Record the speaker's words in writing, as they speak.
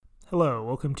Hello,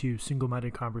 welcome to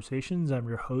Single-Minded Conversations. I'm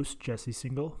your host, Jesse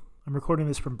Single. I'm recording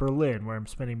this from Berlin, where I'm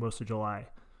spending most of July.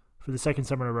 For the second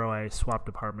summer in a row, I swapped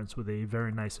apartments with a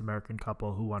very nice American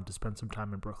couple who wanted to spend some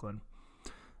time in Brooklyn.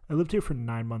 I lived here for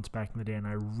 9 months back in the day, and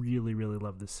I really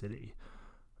love this city.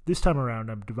 This time around,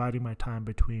 I'm dividing my time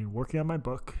between working on my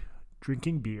book,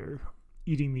 drinking beer,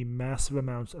 eating the massive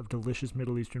amounts of delicious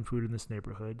Middle Eastern food in this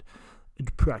neighborhood,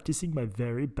 and practicing my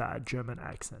very bad German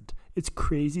accent. It's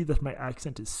crazy that my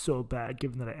accent is so bad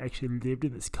given that I actually lived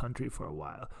in this country for a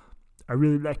while. I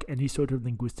really lack any sort of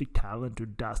linguistic talent, or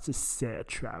das ist sehr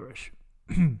traurig.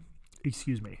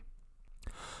 Excuse me.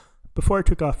 Before I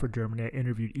took off for Germany, I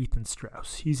interviewed Ethan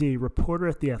Strauss. He's a reporter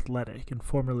at The Athletic and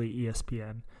formerly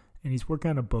ESPN, and he's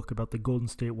working on a book about the Golden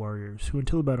State Warriors, who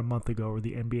until about a month ago were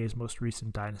the NBA's most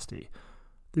recent dynasty.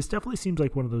 This definitely seems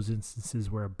like one of those instances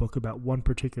where a book about one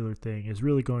particular thing is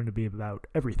really going to be about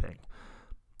everything.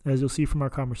 As you'll see from our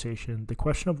conversation, the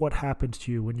question of what happens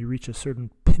to you when you reach a certain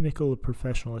pinnacle of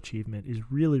professional achievement is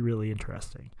really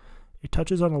interesting. It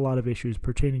touches on a lot of issues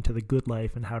pertaining to the good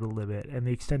life and how to live it, and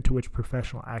the extent to which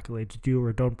professional accolades do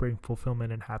or don't bring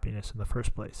fulfillment and happiness in the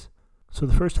first place. So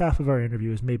the first half of our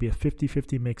interview is maybe a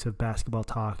 50-50 mix of basketball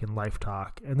talk and life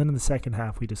talk, and then in the second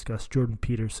half we discuss Jordan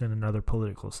Peterson and other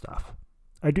political stuff.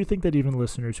 I do think that even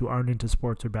listeners who aren't into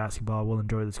sports or basketball will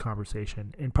enjoy this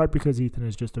conversation, in part because Ethan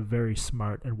is just a very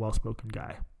smart and well-spoken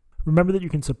guy. Remember that you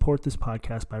can support this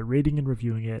podcast by rating and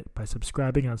reviewing it, by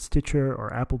subscribing on Stitcher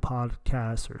or Apple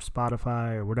Podcasts or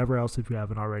Spotify or whatever else if you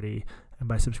haven't already, and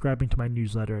by subscribing to my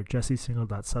newsletter at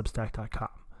jessesingle.substack.com.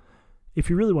 If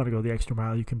you really want to go the extra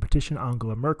mile, you can petition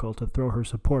Angela Merkel to throw her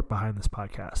support behind this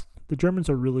podcast. The Germans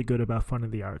are really good about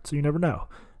funding the arts, so you never know.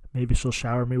 Maybe she'll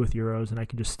shower me with euros and I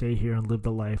can just stay here and live the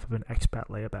life of an expat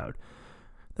layabout.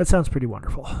 That sounds pretty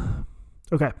wonderful.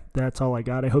 Okay, that's all I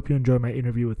got. I hope you enjoy my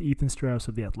interview with Ethan Strauss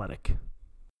of The Athletic.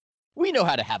 We know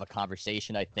how to have a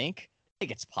conversation, I think. I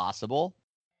think it's possible.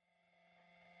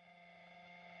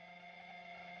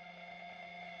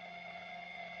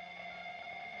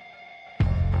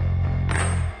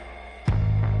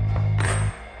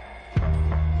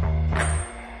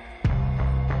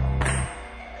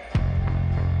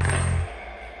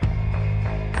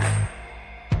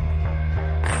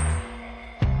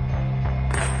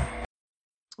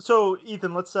 So,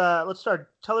 Ethan, let's start.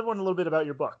 Tell everyone a little bit about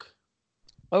your book.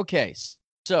 Okay,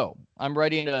 so I'm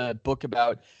writing a book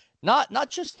about not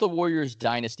just the Warriors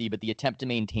dynasty, but the attempt to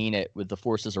maintain it with the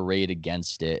forces arrayed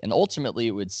against it. And ultimately,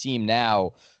 it would seem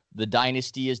now the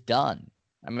dynasty is done.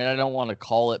 I mean, I don't want to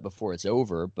call it before it's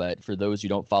over, but for those who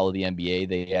don't follow the NBA,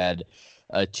 they had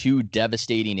two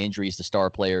devastating injuries to star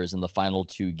players in the final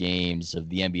two games of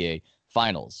the NBA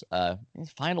Finals.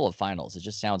 Final of finals. It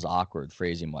just sounds awkward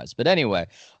phrasing-wise. But anyway,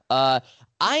 I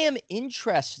am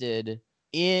interested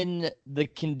in the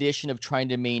condition of trying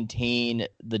to maintain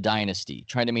the dynasty,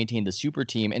 trying to maintain the super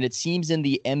team. And it seems in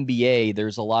the NBA,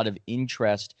 there's a lot of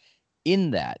interest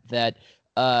in that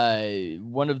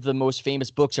one of the most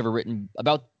famous books ever written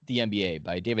about the NBA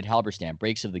by David Halberstam,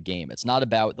 Breaks of the Game. It's not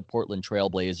about the Portland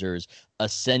Trailblazers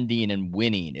ascending and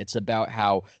winning. It's about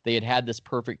how they had this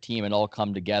perfect team and all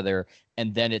come together,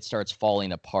 and then it starts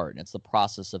falling apart. And it's the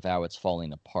process of how it's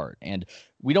falling apart. And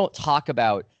we don't talk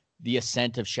about the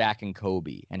ascent of Shaq and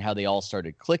Kobe and how they all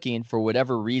started clicking. For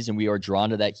whatever reason, we are drawn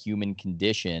to that human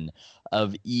condition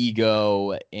of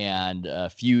ego and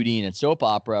feuding and soap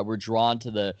opera. We're drawn to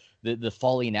the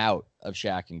falling out of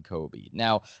Shaq and Kobe.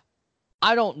 Now,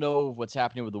 I don't know if what's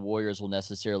happening with the Warriors will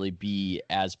necessarily be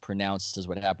as pronounced as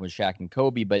what happened with Shaq and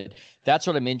Kobe, but that's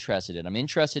what I'm interested in. I'm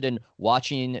interested in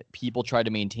watching people try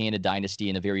to maintain a dynasty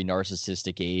in a very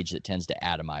narcissistic age that tends to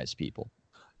atomize people.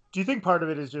 Do you think part of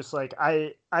it is just like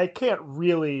I can't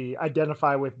really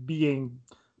identify with being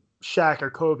Shaq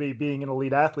or Kobe being an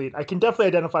elite athlete? I can definitely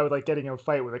identify with like getting in a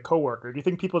fight with a coworker. Do you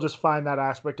think people just find that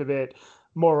aspect of it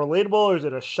more relatable, or is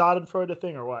it a Schadenfreude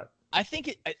thing, or what? I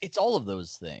think it's all of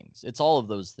those things. It's all of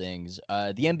those things.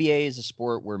 The NBA is a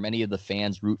sport where many of the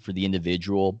fans root for the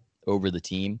individual over the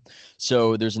team.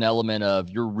 So there's an element of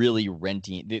you're really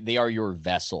renting. They are your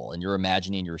vessel, and you're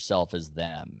imagining yourself as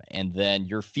them. And then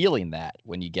you're feeling that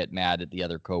when you get mad at the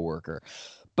other coworker.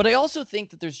 But I also think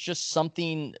that there's just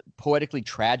something poetically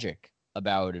tragic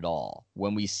about it all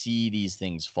when we see these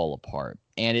things fall apart.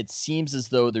 And it seems as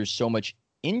though there's so much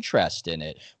interest in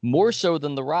it, more so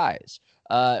than the rise.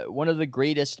 One of the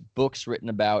greatest books written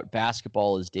about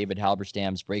basketball is David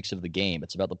Halberstam's Breaks of the Game.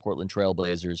 It's about the Portland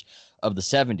Trailblazers of the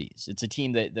 70s. It's a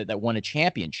team that won a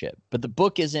championship. But the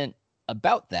book isn't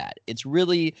about that. It's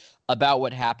really about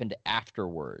what happened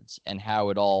afterwards and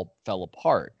how it all fell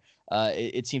apart.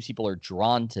 It seems people are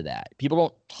drawn to that. People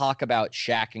don't talk about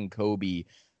Shaq and Kobe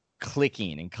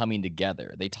clicking and coming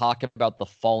together. They talk about the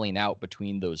falling out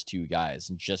between those two guys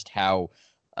and just how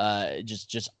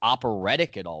just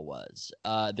operatic it all was.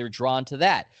 They're drawn to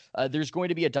that. There's going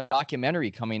to be a documentary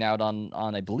coming out on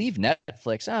I believe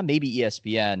Netflix, maybe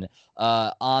ESPN,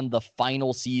 on the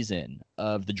final season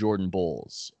of the Jordan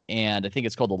Bulls, and I think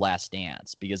it's called The Last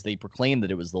Dance because they proclaimed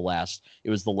that it was the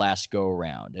last go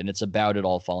around, and it's about it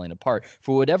all falling apart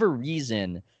for whatever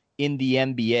reason in the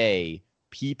NBA.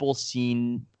 People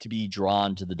seem to be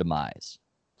drawn to the demise.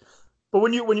 But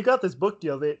when you got this book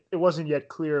deal, it wasn't yet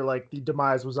clear like the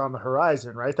demise was on the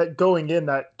horizon, right? That going in,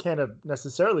 that can't have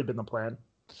necessarily been the plan.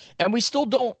 And we still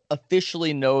don't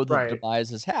officially know that the Right. demise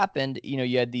has happened.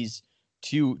 You had these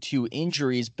two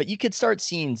injuries, but you could start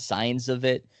seeing signs of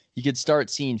it. You could start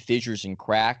seeing fissures and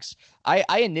cracks.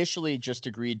 I initially just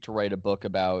agreed to write a book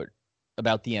about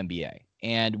the NBA,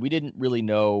 and we didn't really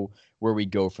know where we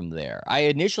go from there. I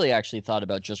initially actually thought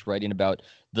about just writing about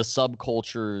the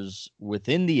subcultures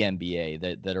within the NBA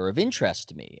that are of interest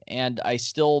to me, and I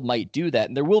still might do that.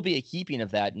 And there will be a heaping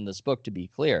of that in this book, to be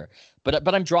clear.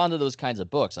 But I'm drawn to those kinds of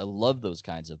books. I love those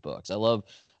kinds of books. I love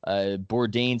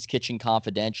Bourdain's Kitchen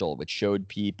Confidential, which showed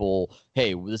people,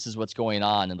 hey, this is what's going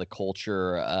on in the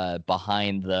culture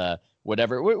behind the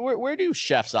whatever. Where do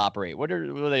chefs operate? What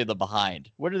are they behind?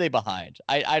 What are they behind?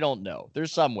 I don't know. They're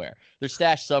somewhere. They're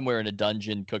stashed somewhere in a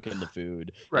dungeon cooking the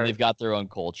food, Right. and they've got their own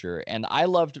culture. And I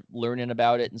loved learning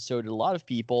about it, and so did a lot of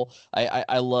people.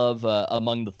 I love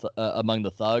Among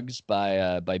the Thugs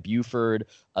by Buford,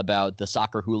 about the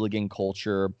soccer hooligan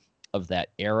culture of that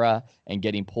era and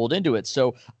getting pulled into it.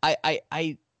 So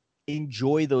I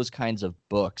enjoy those kinds of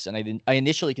books, and I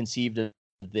initially conceived of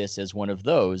this as one of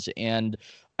those, and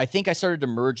I think I started to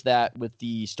merge that with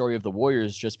the story of the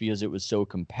Warriors just because it was so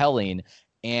compelling,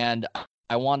 and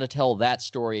I want to tell that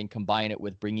story and combine it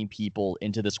with bringing people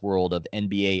into this world of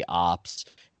NBA ops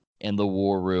and the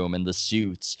war room and the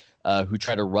suits who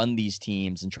try to run these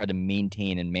teams and try to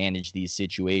maintain and manage these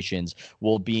situations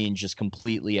while being just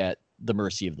completely at the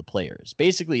mercy of the players.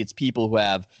 Basically, it's people who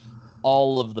have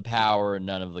all of the power and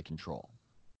none of the control.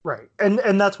 Right.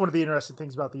 And that's one of the interesting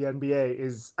things about the NBA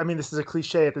is, I mean, this is a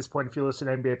cliche at this point if you listen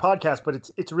to NBA podcasts,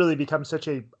 but it's really become such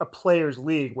a players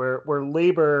league where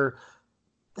labor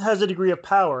has a degree of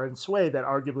power and sway that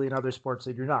arguably in other sports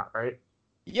they do not, right?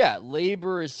 Yeah,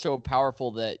 labor is so powerful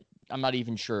that I'm not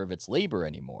even sure if it's labor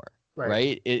anymore.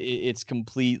 Right? It's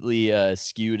completely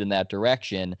skewed in that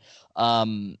direction,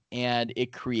 and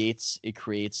it creates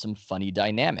some funny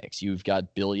dynamics. You've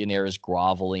got billionaires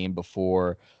groveling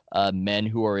before men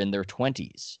who are in their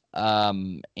 20s,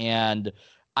 and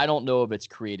I don't know if it's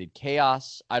created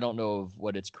chaos. I don't know if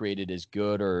what it's created is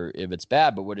good or if it's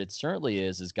bad, but what it certainly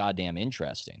is goddamn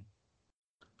interesting.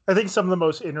 I think some of the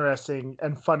most interesting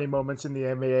and funny moments in the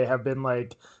NBA have been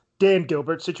like Dan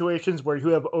Gilbert situations where you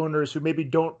have owners who maybe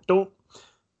don't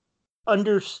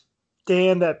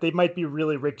understand that they might be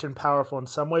really rich and powerful in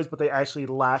some ways, but they actually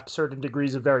lack certain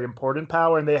degrees of very important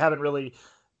power, and they haven't really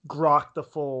grokked the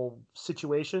full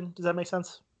situation. Does that make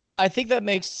sense? I think that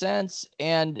makes sense,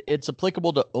 and it's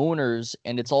applicable to owners,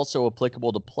 and it's also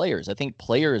applicable to players. I think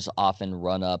players often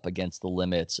run up against the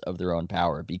limits of their own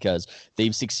power because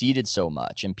they've succeeded so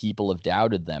much, and people have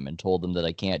doubted them and told them that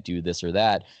I can't do this or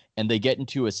that, and they get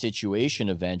into a situation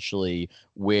eventually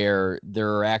where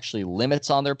there are actually limits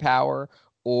on their power,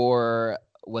 or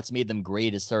what's made them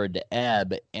great has started to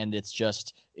ebb, and it's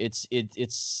just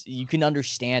it's you can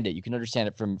understand it. You can understand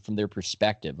it from their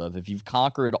perspective of if you've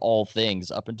conquered all things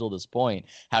up until this point,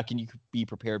 how can you be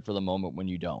prepared for the moment when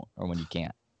you don't or when you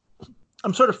can't?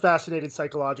 I'm sort of fascinated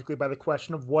psychologically by the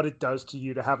question of what it does to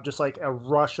you to have just like a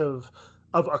rush of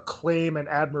acclaim and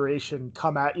admiration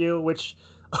come at you, which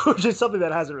is something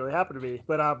that hasn't really happened to me.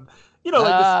 But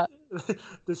like this,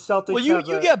 the Celtics. Well, you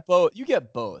get both. You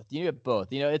get both. You get both.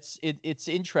 It's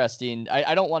interesting.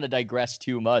 I don't want to digress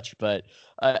too much, but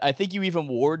I think you even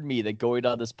warned me that going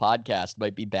on this podcast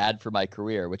might be bad for my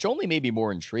career, which only made me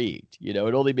more intrigued. It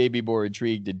only made me more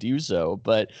intrigued to do so.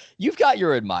 But you've got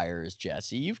your admirers,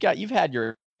 Jesse. You've had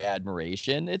your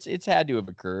admiration. It's had to have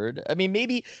occurred. I mean,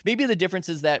 maybe the difference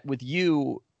is that with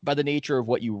you, by the nature of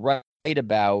what you write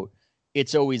about,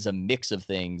 it's always a mix of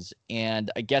things. And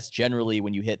I guess generally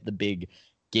when you hit the big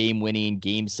game-winning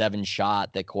Game 7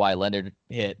 shot that Kawhi Leonard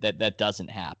hit, that doesn't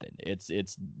happen. It's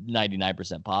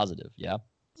 99% positive. Yeah.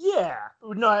 Yeah.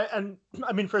 No, and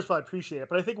I mean, first of all, I appreciate it,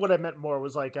 but I think what I meant more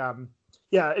was like,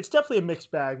 yeah, it's definitely a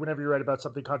mixed bag whenever you write about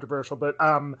something controversial. But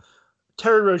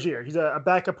Terry Rozier, he's a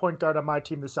backup point guard on my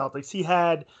team, the Celtics. He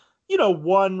had,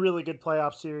 one really good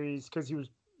playoff series because he was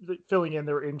filling in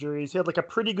their injuries. He had like a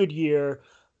pretty good year.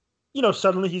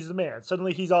 suddenly he's the man.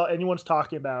 Suddenly he's all anyone's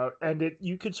talking about, and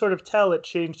you could sort of tell it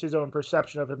changed his own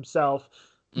perception of himself,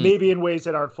 Mm, maybe in ways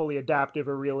that aren't fully adaptive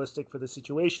or realistic for the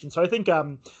situation. So I think,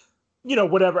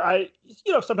 whatever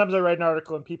sometimes I write an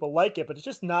article and people like it, but it's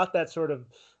just not that sort of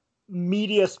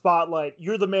media spotlight.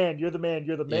 You're the man. You're the man.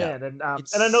 You're the yeah. man. And I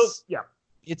know, It's yeah,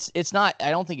 it's not,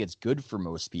 I don't think it's good for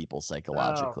most people no,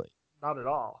 psychologically. not at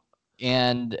all.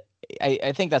 And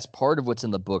I think that's part of what's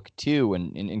in the book too.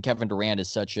 And Kevin Durant is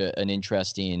such an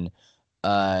interesting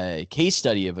case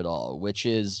study of it all, which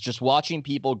is just watching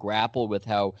people grapple with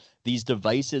how these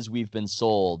devices we've been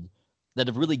sold that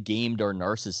have really gamed our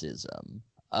narcissism.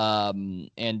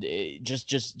 And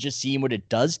just seeing what it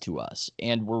does to us,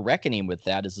 and we're reckoning with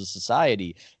that as a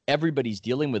society. Everybody's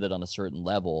dealing with it on a certain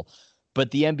level,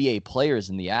 but the NBA players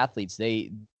and the athletes,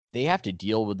 they have to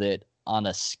deal with it on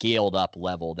a scaled up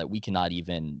level that we cannot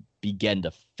even begin to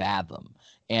fathom.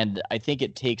 And I think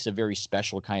it takes a very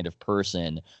special kind of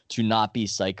person to not be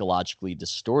psychologically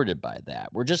distorted by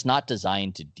that. We're just not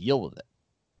designed to deal with it.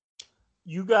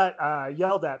 You got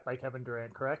yelled at by Kevin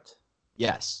Durant, correct?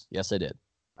 Yes, yes, I did.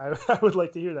 I would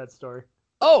like to hear that story.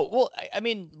 Oh, well, I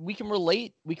mean, we can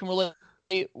relate. We can relate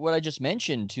what I just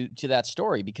mentioned to that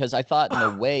story, because I thought in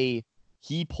a way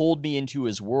he pulled me into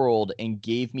his world and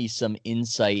gave me some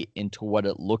insight into what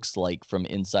it looks like from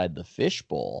inside the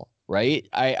fishbowl. Right?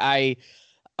 And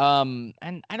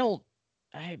I don't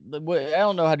know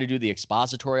how to do the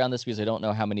expository on this, because I don't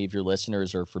know how many of your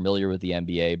listeners are familiar with the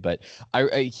NBA, but I'm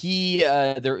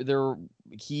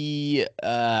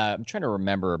trying to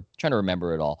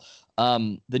remember it all.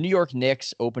 The New York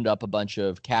Knicks opened up a bunch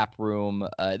of cap room.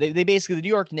 They basically, the New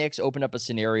York Knicks opened up a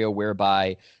scenario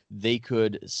whereby they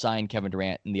could sign Kevin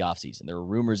Durant in the offseason. There were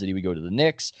rumors that he would go to the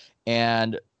Knicks,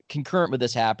 and concurrent with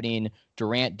this happening,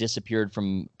 Durant disappeared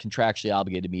from contractually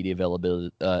obligated media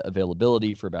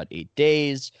availability for about 8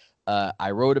 days.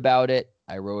 I wrote about it.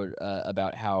 I wrote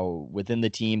about how within the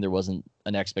team there wasn't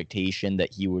an expectation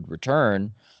that he would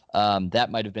return. That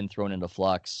might have been thrown into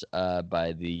flux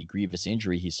by the grievous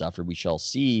injury he suffered. We shall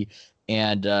see.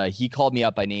 And he called me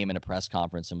up by name in a press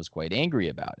conference and was quite angry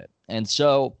about it. And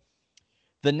so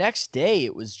the next day,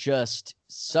 it was just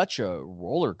such a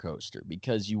roller coaster,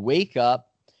 because you wake up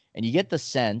and you get the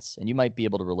sense, and you might be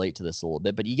able to relate to this a little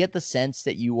bit, but you get the sense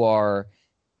that you are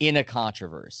in a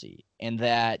controversy and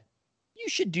that you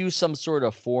should do some sort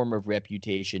of form of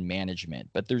reputation management,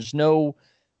 but there's no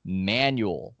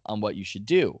manual on what you should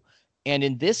do. And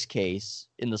in this case,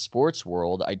 in the sports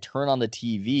world, I turn on the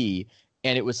TV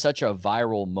and it was such a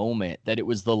viral moment that it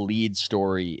was the lead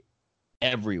story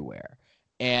everywhere.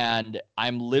 And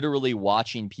I'm literally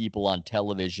watching people on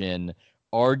television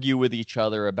argue with each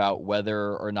other about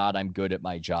whether or not I'm good at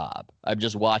my job. I'm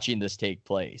just watching this take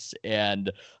place.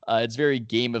 And it's very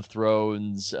Game of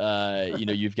Thrones.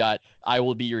 You've got I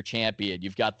will be your champion.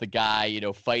 You've got the guy,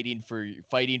 fighting for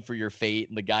your fate,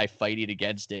 and the guy fighting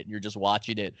against it. And you're just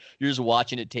watching it. You're just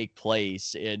watching it take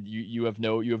place, and you have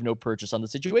no purchase on the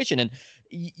situation. And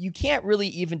you can't really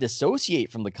even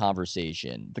dissociate from the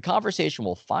conversation. The conversation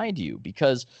will find you,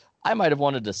 because I might have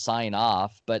wanted to sign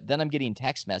off, but then I'm getting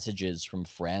text messages from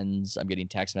friends. I'm getting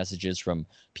text messages from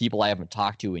people I haven't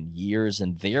talked to in years,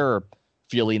 and they're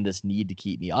feeling this need to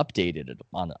keep me updated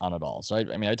on it all. So,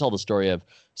 I tell the story of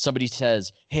somebody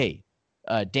says, hey,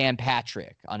 Dan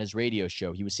Patrick on his radio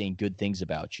show, he was saying good things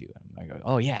about you. And I go,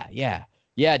 oh, yeah,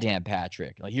 Dan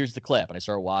Patrick. Like, here's the clip. And I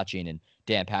start watching, and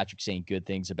Dan Patrick saying good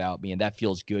things about me, and that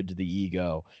feels good to the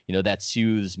ego. That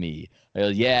soothes me. I go,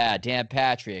 yeah, Dan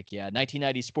Patrick. Yeah,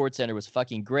 1990 Sports Center was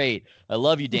fucking great. I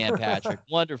love you, Dan Patrick.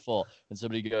 Wonderful. And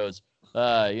somebody goes,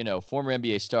 former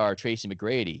NBA star Tracy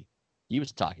McGrady, he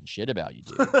was talking shit about you,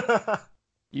 dude.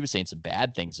 He was saying some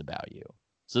bad things about you.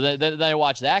 So then I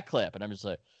watch that clip, and I'm just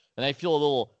like, and I feel a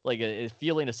little like a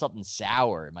feeling of something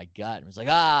sour in my gut. And it's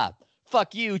like,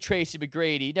 fuck you, Tracy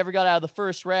McGrady. Never got out of the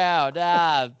first round.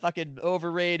 Fucking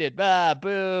overrated.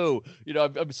 Boo.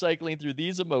 I'm cycling through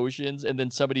these emotions, and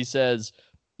then somebody says,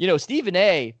 Stephen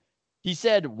A., he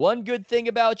said one good thing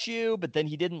about you, but then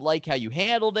he didn't like how you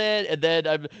handled it. And then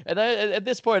at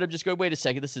this point, I'm just going, wait a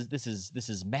second. This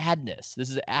is madness.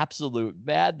 This is absolute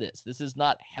madness. This is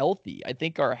not healthy. I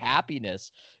think our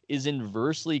happiness is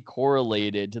inversely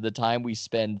correlated to the time we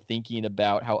spend thinking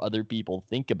about how other people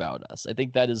think about us. I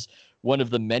think that is one of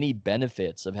the many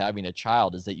benefits of having a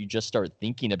child, is that you just start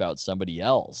thinking about somebody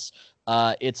else.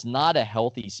 It's not a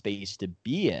healthy space to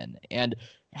be in. And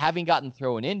having gotten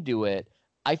thrown into it,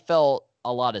 I felt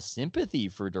a lot of sympathy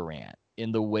for Durant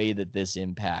in the way that this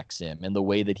impacts him, and the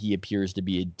way that he appears to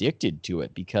be addicted to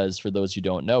it. Because for those who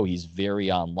don't know, he's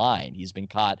very online. He's been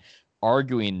caught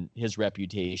arguing his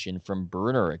reputation from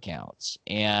burner accounts.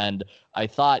 And I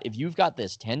thought, if you've got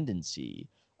this tendency,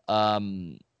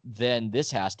 then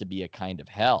this has to be a kind of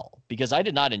hell, because I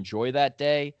did not enjoy that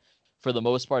day. For the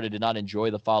most part, I did not enjoy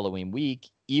the following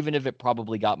week, even if it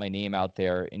probably got my name out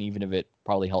there and even if it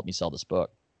probably helped me sell this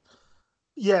book.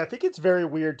 Yeah, I think it's very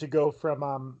weird to go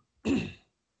from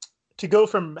to go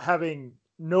from having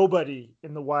nobody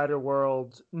in the wider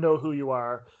world know who you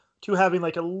are to having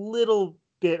like a little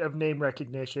bit of name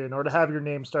recognition, or to have your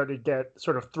name start to get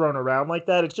sort of thrown around like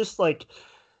that. It's just like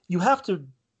you have to,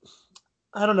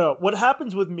 I don't know. What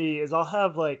happens with me is I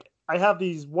have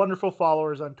these wonderful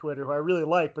followers on Twitter who I really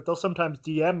like, but they'll sometimes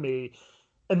DM me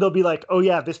and they'll be like, "Oh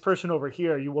yeah, this person over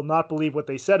here, you will not believe what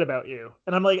they said about you."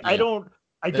 And I'm like, Yeah.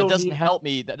 I That don't doesn't need help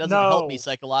me. That doesn't help me no.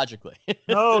 psychologically.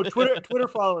 No, Twitter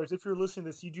followers, if you're listening to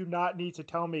this, you do not need to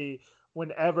tell me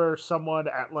whenever someone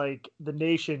at like the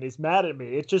Nation is mad at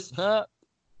me. It just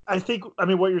I think, I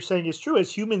mean, what you're saying is true.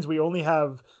 As humans, we only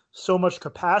have so much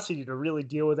capacity to really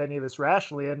deal with any of this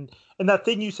rationally. And that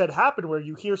thing you said happened where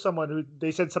you hear someone who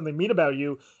they said something mean about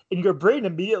you, and your brain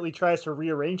immediately tries to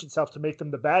rearrange itself to make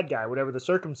them the bad guy, whatever the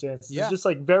circumstances. It's Yeah. just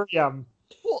like very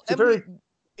Well, it's a and very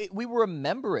we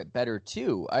remember it better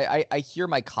too. I hear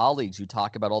my colleagues who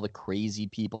talk about all the crazy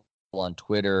people on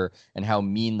Twitter and how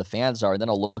mean the fans are, and then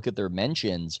I'll look at their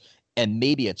mentions, and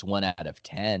maybe it's 1 out of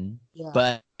 10, yeah.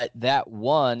 but that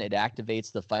one, it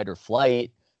activates the fight or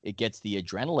flight. It gets the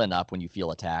adrenaline up when you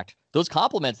feel attacked. Those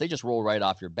compliments, they just roll right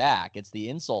off your back. It's the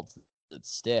insults that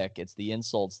stick. It's the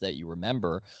insults that you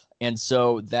remember, and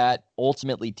so that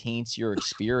ultimately taints your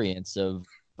experience of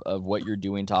what you're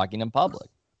doing talking in public.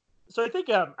 So I think,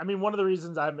 I mean, one of the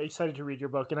reasons I'm excited to read your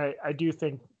book, and I do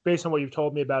think, based on what you've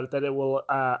told me about it, that it will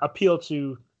appeal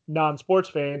to non-sports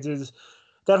fans, is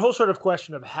that whole sort of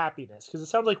question of happiness. Because it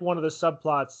sounds like one of the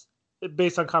subplots,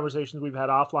 based on conversations we've had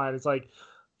offline, is like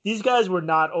these guys were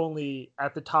not only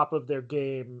at the top of their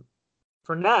game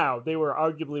for now, they were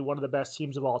arguably one of the best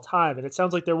teams of all time. And it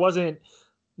sounds like there wasn't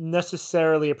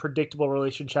necessarily a predictable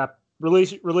relationship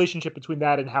between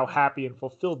that and how happy and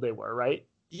fulfilled they were, right?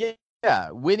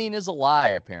 Yeah, winning is a lie,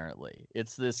 apparently.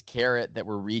 It's this carrot that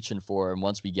we're reaching for, and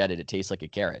once we get it, it tastes like a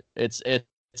carrot. It's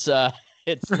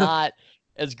it's not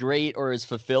as great or as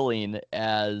fulfilling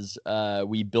as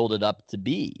we build it up to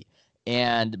be.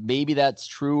 And maybe that's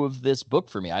true of this book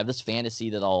for me. I have this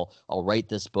fantasy that I'll write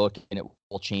this book and it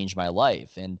will change my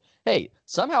life. And hey,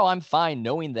 somehow I'm fine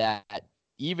knowing that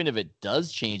even if it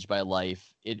does change my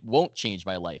life, it won't change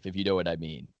my life, if you know what I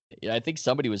mean. I think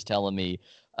somebody was telling me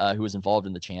who was involved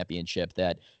in the championship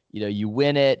that, you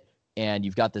win it and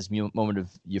you've got this moment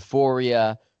of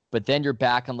euphoria, but then you're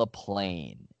back on the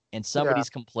plane and Yeah. somebody's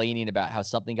complaining about how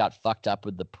something got fucked up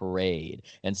with the parade,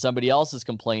 and somebody else is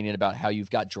complaining about how you've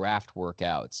got draft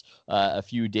workouts a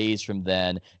few days from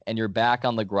then, and you're back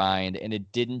on the grind, and it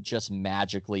didn't just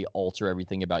magically alter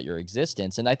everything about your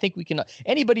existence. And I think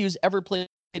anybody who's ever played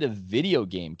a video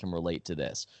game can relate to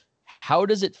this. How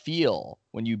does it feel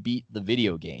when you beat the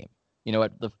video game?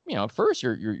 At first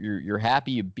you're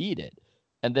happy you beat it,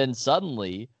 and then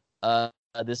suddenly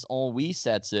this ennui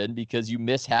sets in because you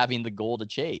miss having the goal to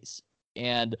chase.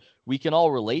 And we can all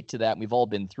relate to that, and we've all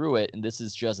been through it. And this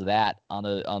is just that on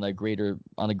a greater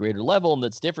level, and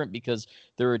that's different because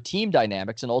there are team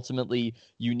dynamics, and ultimately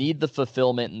you need the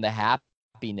fulfillment and the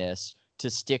happiness to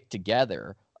stick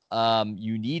together.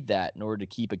 You need that in order to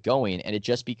keep it going, and it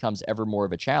just becomes ever more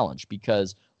of a challenge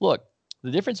because look,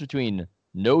 the difference between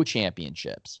no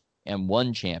championships and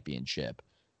one championship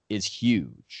is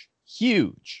huge.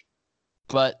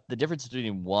 But the difference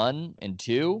between 1 and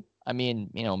 2, I mean,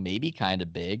 maybe kind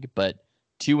of big, but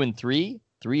 2 and 3,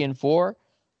 3 and 4,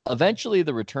 eventually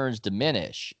the returns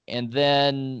diminish. And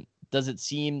then does it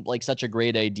seem like such a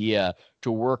great idea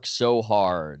to work so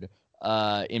hard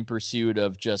in pursuit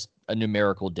of just a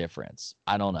numerical difference?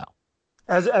 I don't know.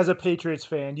 As a Patriots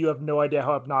fan, you have no idea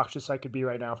how obnoxious I could be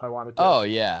right now if I wanted to. Oh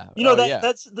yeah. You know Oh that yeah.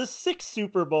 that's the sixth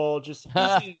Super Bowl just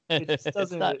isn't it just It's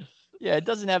doesn't not. Yeah, it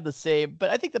doesn't have the same. But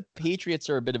I think the Patriots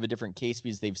are a bit of a different case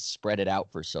because they've spread it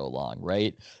out for so long,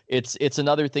 right? It's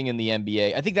another thing in the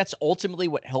NBA. I think that's ultimately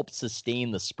what helped sustain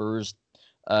the Spurs,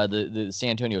 the San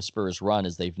Antonio Spurs run,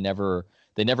 is they never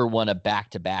won a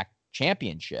back-to-back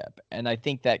championship, and I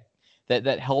think that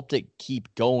helped it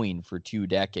keep going for 2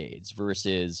 decades.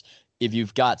 Versus if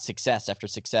you've got success after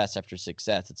success after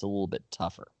success, it's a little bit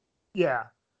tougher. yeah.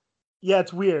 Yeah,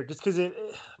 it's weird just because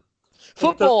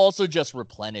Football also just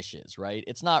replenishes, right?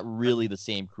 It's not really the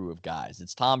same crew of guys.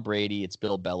 It's Tom Brady, it's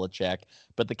Bill Belichick,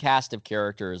 but the cast of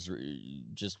characters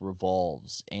just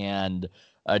revolves, and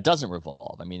it doesn't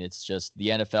revolve. I mean, it's just the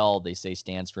NFL, they say,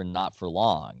 stands for not for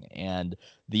long, and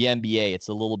the NBA, it's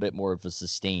a little bit more of a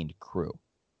sustained crew.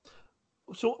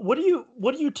 So what do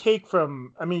you take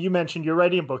from? I mean, you mentioned you're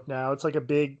writing a book now. It's like a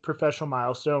big professional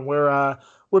milestone. We're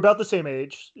about the same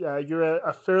age. You're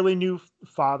a fairly new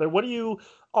father. What do you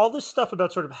all this stuff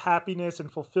about sort of happiness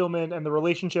and fulfillment and the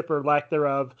relationship or lack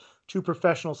thereof to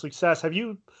professional success? Have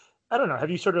you, I don't know, have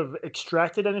you sort of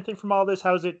extracted anything from all this?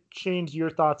 How has it changed your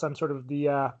thoughts on sort of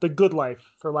the good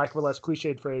life, for lack of a less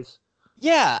cliched phrase?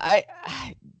 Yeah,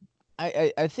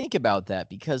 I think about that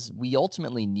because we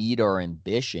ultimately need our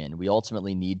ambition. We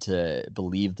ultimately need to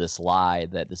believe this lie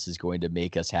that this is going to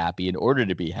make us happy in order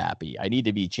to be happy. I need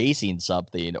to be chasing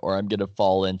something or I'm going to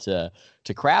fall into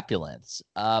crapulence.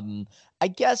 I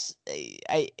guess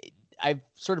I've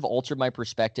sort of altered my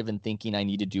perspective in thinking I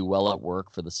need to do well at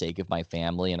work for the sake of my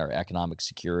family and our economic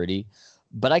security.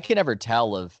 But I can never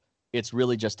tell if it's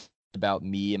really just about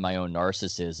me and my own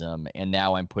narcissism, and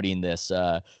now I'm putting this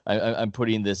I'm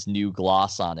putting this new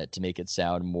gloss on it to make it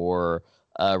sound more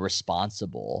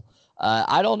responsible.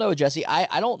 I don't know, Jesse.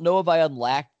 I don't know if I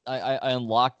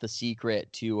unlocked the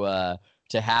secret to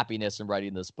happiness in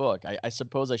writing this book. I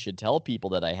suppose I should tell people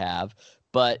that I have,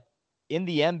 but in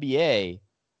the NBA,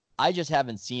 I just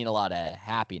haven't seen a lot of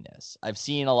happiness. I've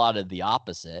seen a lot of the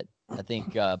opposite. I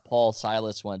think Paul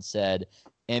Silas once said,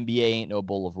 "NBA ain't no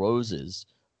bowl of roses."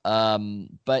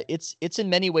 But it's in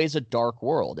many ways a dark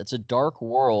world. It's a dark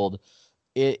world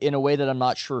in a way that I'm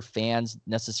not sure fans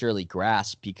necessarily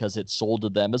grasp because it's sold to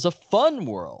them as a fun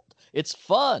world. It's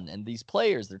fun, and these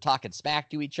players, they're talking smack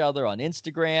to each other on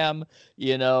Instagram.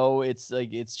 It's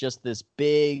like it's just this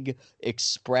big,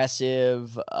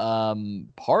 expressive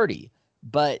party.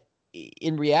 But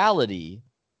in reality,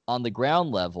 on the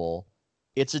ground level,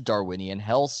 it's a Darwinian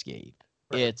hellscape.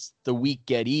 Right. It's the weak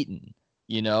get eaten.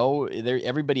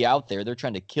 Everybody out there, they're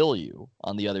trying to kill you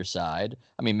on the other side.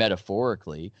 I mean,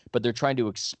 metaphorically, but they're trying to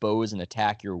expose and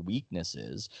attack your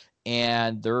weaknesses.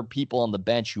 And there are people on the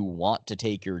bench who want to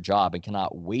take your job and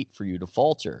cannot wait for you to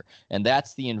falter. And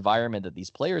that's the environment that these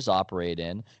players operate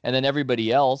in. And then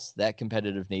everybody else, that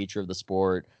competitive nature of the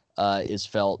sport is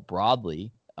felt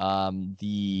broadly.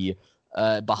 The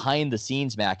behind the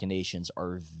scenes machinations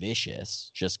are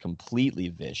vicious, just completely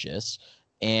vicious,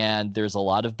 and there's a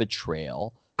lot of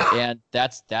betrayal, and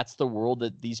that's the world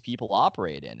that these people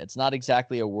operate in. It's not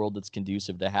exactly a world that's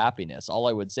conducive to happiness. All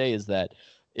I would say is that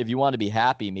if you want to be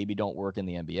happy, maybe don't work in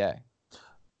the NBA.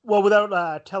 Well,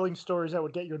 without telling stories that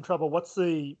would get you in trouble, what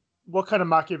kind of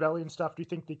Machiavellian stuff do you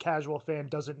think the casual fan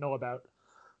doesn't know about?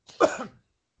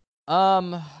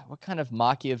 What kind of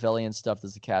Machiavellian stuff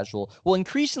does the casual? Well,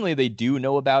 increasingly they do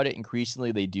know about it.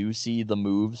 Increasingly they do see the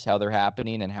moves, how they're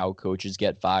happening, and how coaches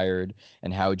get fired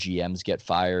and how GMs get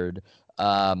fired.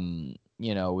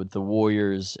 With the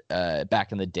Warriors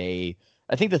back in the day,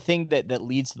 I think the thing that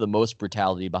leads to the most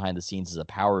brutality behind the scenes is a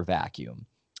power vacuum.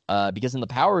 Because in the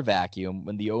power vacuum,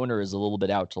 when the owner is a little bit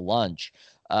out to lunch,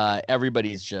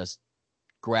 everybody's just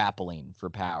grappling for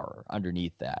power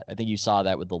underneath that. I think you saw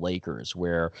that with the Lakers,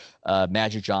 where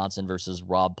Magic Johnson versus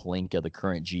Rob Pelinka, the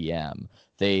current GM,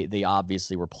 they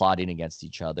obviously were plotting against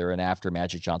each other. And after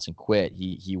Magic Johnson quit,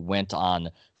 he went on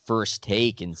First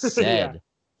Take and Yeah, said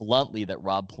bluntly that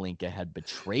Rob Pelinka had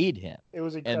betrayed him. it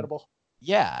was And incredible.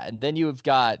 yeah, and then you've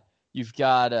got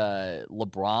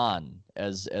LeBron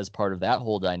as part of that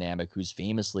whole dynamic, who's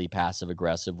famously passive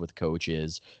aggressive with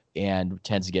coaches and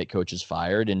tends to get coaches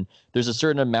fired. And there's a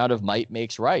certain amount of might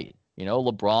makes right.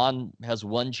 LeBron has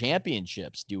won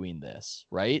championships doing this,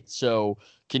 right? So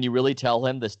can you really tell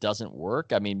him this doesn't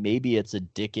work? I mean, maybe it's a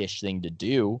dickish thing to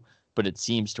do, but it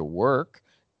seems to work.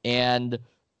 And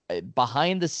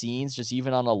behind the scenes, just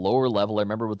even on a lower level, I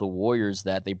remember with the Warriors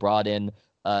that they brought in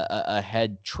a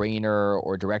head trainer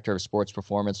or director of sports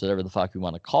performance, whatever the fuck we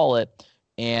want to call it,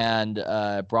 and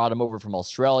brought him over from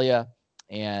Australia.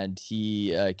 And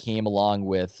he came along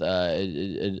with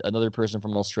another person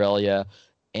from Australia,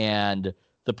 and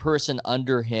the person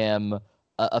under him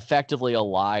effectively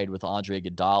allied with Andre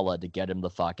Iguodala to get him the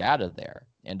fuck out of there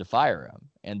and to fire him.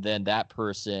 And then that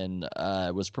person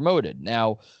was promoted.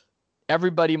 Now,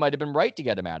 everybody might have been right to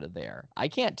get him out of there. I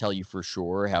can't tell you for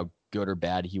sure how good or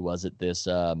bad he was at this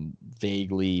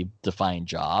vaguely defined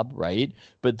job, right?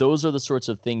 But those are the sorts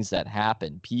of things that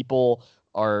happen. People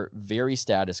are very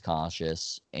status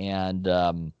conscious, and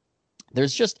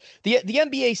there's just the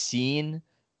NBA scene.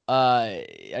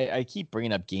 I keep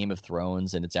bringing up Game of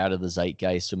Thrones, and it's out of the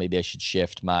zeitgeist, so maybe I should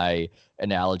shift my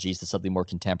analogies to something more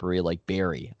contemporary, like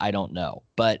Barry. I don't know,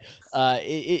 but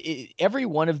every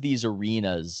one of these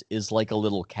arenas is like a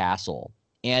little castle,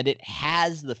 and it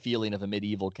has the feeling of a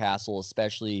medieval castle,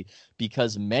 especially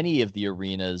because many of the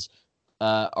arenas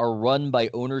are run by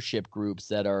ownership groups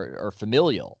that are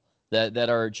familial. That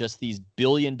are just these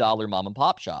billion-dollar mom and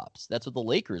pop shops. That's what the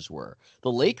Lakers were.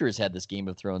 The Lakers had this Game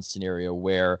of Thrones scenario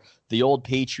where the old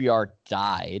patriarch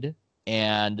died,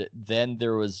 and then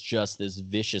there was just this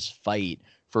vicious fight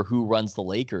for who runs the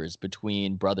Lakers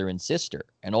between brother and sister.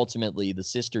 And ultimately, the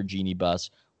sister, Jeannie Buss,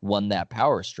 won that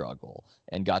power struggle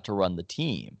and got to run the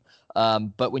team.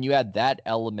 But when you add that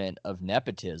element of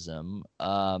nepotism,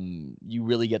 you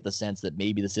really get the sense that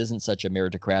maybe this isn't such a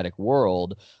meritocratic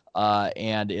world,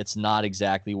 and it's not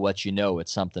exactly what you know,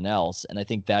 it's something else. And I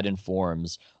think that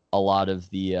informs a lot of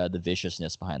the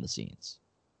viciousness behind the scenes.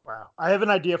 Wow. I have an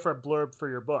idea for a blurb for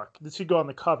your book. This could go on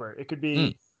the cover. It could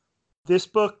be, This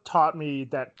book taught me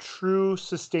that true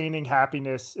sustaining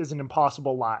happiness is an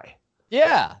impossible lie.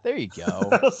 Yeah, there you go.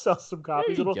 That'll sell some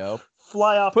copies. There you It'll go.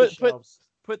 fly off the shelves.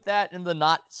 Put that in the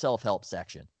not self-help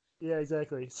section. Yeah,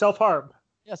 exactly. Self-harm.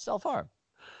 Yeah, self-harm.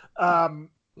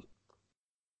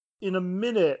 In a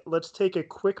minute, let's take a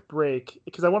quick break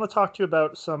because I want to talk to you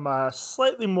about some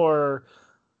slightly more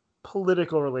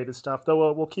political related stuff,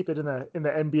 though we'll keep it in the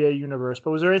NBA universe.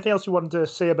 But was there anything else you wanted to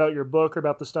say about your book or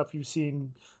about the stuff you've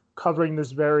seen covering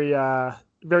this very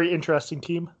very interesting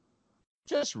team?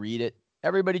 Just read it.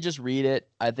 Everybody just read it.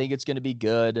 I think it's going to be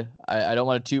good. I don't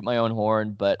want to toot my own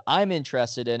horn, but I'm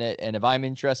interested in it. And if I'm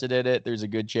interested in it, there's a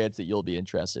good chance that you'll be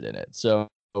interested in it. So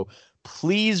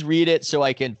please read it so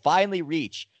I can finally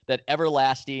reach that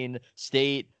everlasting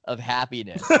state of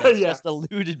happiness. It's just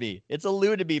eluded me. It's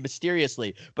eluded me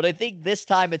mysteriously. But I think this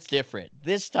time it's different.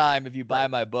 This time, if you buy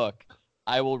my book,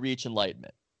 I will reach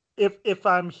enlightenment. If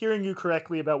I'm hearing you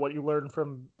correctly about what you learned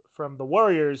from the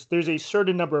Warriors, there's a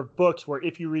certain number of books where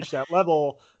if you reach that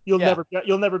level, you'll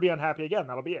never be unhappy again.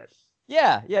 That'll be it.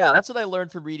 Yeah. That's what I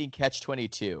learned from reading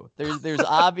Catch-22. There's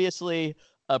obviously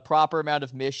a proper amount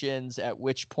of missions, at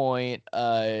which point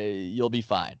you'll be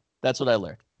fine. That's what I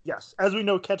learned. Yes. As we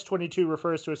know, Catch-22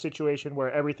 refers to a situation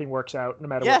where everything works out no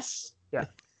matter what. Yes. Yeah.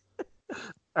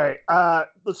 All right.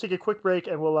 Let's take a quick break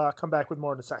and we'll come back with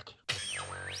more in a sec.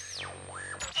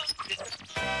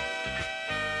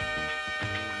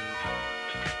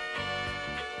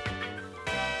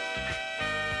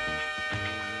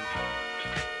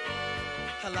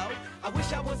 Hello? I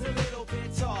wish I was a little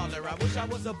bit taller. I wish I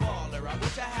was a baller. I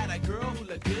wish I had a girl who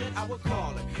looked good, I would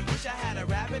call her. Wish I had a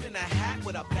rabbit in a hat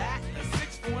with a bat and a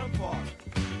 6'4" parlor.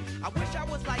 I wish I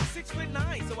was like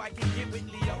 6'9" so I can get with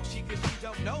Leoshi, cause she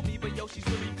don't know me, but yo, she's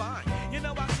really fine. You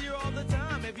know, I see her all the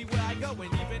time, everywhere I go,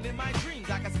 and even in my dreams,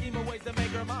 I can scheme of ways to make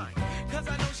her mine. Cause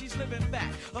I know she's living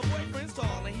fat. Her boyfriend's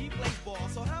tall and he plays ball,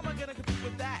 so how am I gonna compete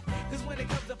with that? Cause when it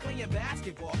comes to playing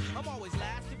basketball, I'm always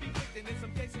last to be picked, and in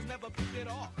some cases never picked at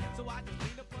all. So I just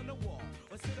lean up on the wall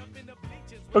or sit up in the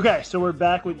bleachers. Okay, so we're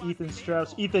back with Ethan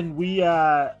Strauss. Ethan,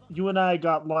 you and I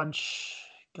got lunch,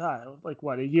 God, like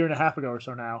what, a year and a half ago or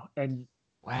so now, and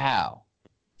wow,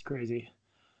 it's crazy.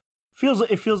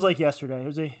 It feels like yesterday. It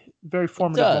was a very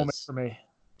formative moment for me.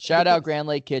 Shout out Grand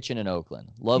Lake Kitchen in Oakland.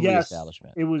 Lovely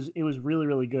establishment. It was really,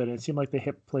 really good. It seemed like the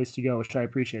hip place to go, which I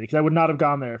appreciate because I would not have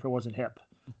gone there if it wasn't hip.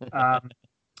 But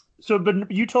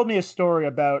you told me a story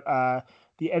about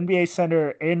the NBA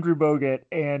center Andrew Bogut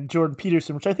and Jordan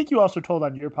Peterson, which I think you also told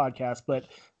on your podcast. But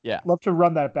yeah, love to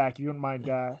run that back if you wouldn't mind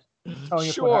telling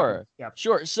us what happened. Yeah,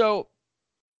 sure. So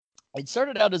it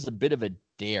started out as a bit of a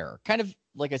dare, kind of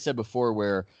like I said before,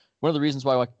 where one of the reasons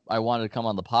why I wanted to come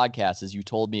on the podcast is you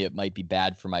told me it might be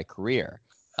bad for my career.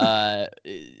 I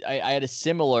had a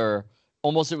similar,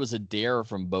 almost it was a dare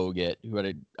from Bogut,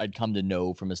 who I'd come to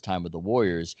know from his time with the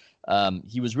Warriors.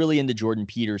 He was really into Jordan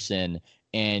Peterson,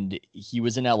 and he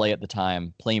was in LA at the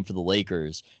time playing for the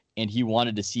Lakers, and he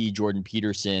wanted to see Jordan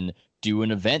Peterson do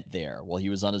an event there while he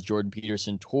was on his Jordan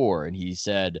Peterson tour. And he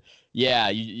said, yeah,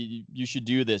 you should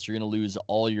do this. You're going to lose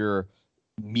all your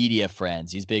media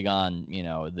friends. He's big on,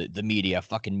 the media,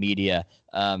 fucking media,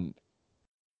 and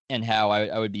how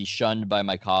I would be shunned by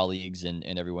my colleagues and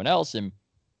everyone else. And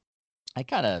I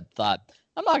kind of thought,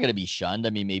 I'm not going to be shunned. I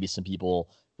mean, maybe some people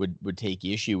would take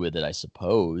issue with it, I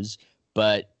suppose.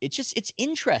 But it's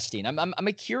interesting. I'm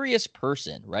a curious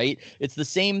person, right? It's the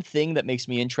same thing that makes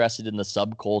me interested in the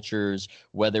subcultures,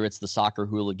 whether it's the soccer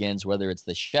hooligans, whether it's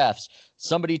the chefs.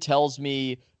 Somebody tells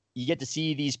me you get to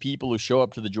see these people who show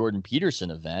up to the Jordan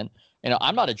Peterson event.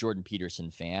 I'm not a Jordan Peterson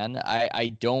fan.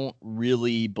 I don't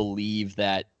really believe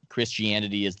that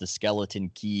Christianity is the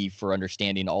skeleton key for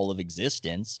understanding all of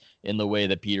existence in the way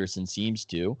that Peterson seems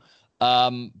to.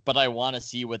 But I want to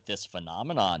see what this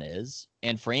phenomenon is.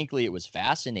 And frankly, it was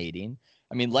fascinating.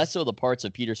 I mean, less so the parts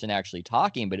of Peterson actually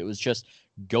talking, but it was just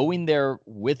going there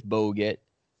with Bogut,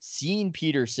 seeing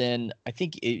Peterson, I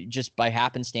think just by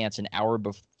happenstance, an hour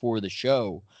before the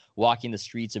show, walking the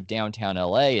streets of downtown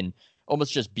LA and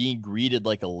almost just being greeted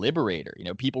like a liberator. You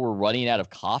know, people were running out of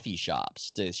coffee shops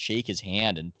to shake his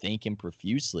hand and thank him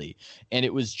profusely. And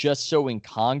it was just so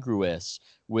incongruous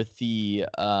with the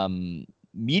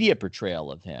media portrayal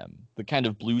of him, the kind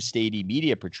of blue statey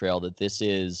media portrayal that this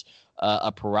is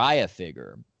a pariah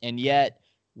figure. And yet,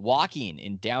 walking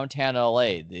in downtown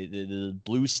LA, the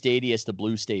blue statiest of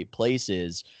blue state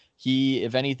places, he,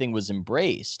 if anything, was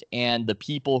embraced. And the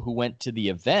people who went to the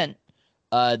event,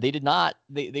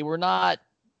 they were not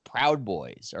Proud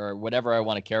Boys or whatever I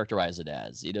want to characterize it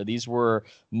as. You know, these were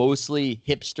mostly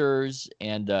hipsters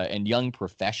and young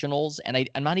professionals. And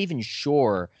I'm not even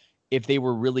sure if they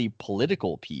were really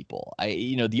political people.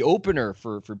 The opener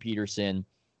for Peterson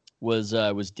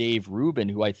was Dave Rubin,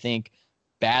 who I think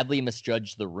badly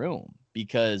misjudged the room,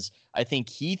 because I think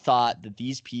he thought that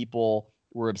these people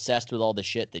were obsessed with all the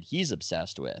shit that he's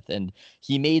obsessed with. And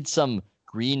he made some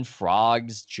green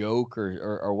frogs joke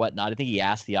or whatnot. I think he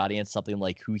asked the audience something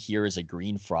like, who here is a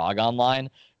green frog online?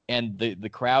 And the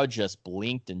crowd just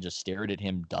blinked and just stared at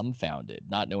him dumbfounded,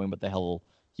 not knowing what the hell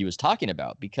he was talking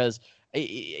about. Because,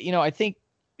 I think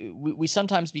we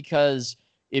sometimes, because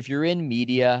if you're in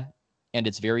media and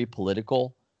it's very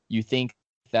political, you think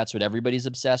that's what everybody's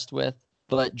obsessed with.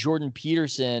 But Jordan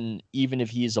Peterson, even if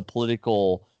he's a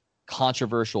political,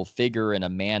 controversial figure and a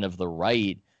man of the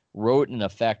right, wrote, in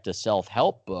effect, a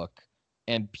self-help book,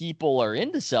 and people are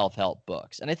into self-help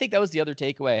books. And I think that was the other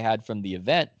takeaway I had from the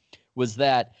event, was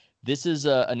that this is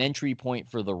an entry point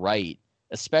for the right,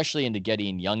 especially into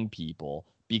getting young people,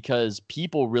 because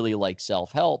people really like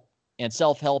self-help, and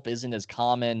self-help isn't as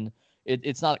common.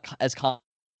 It's not as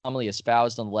commonly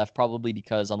espoused on the left, probably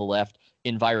because on the left,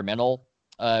 environmental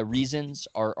reasons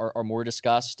are more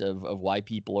discussed of why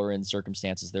people are in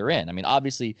circumstances they're in. I mean,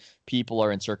 obviously, people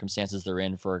are in circumstances they're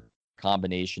in for a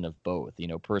combination of both,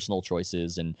 personal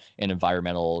choices and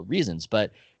environmental reasons.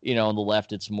 But, on the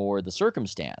left, it's more the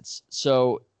circumstance.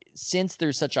 So since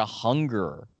there's such a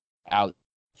hunger out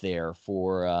there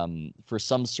for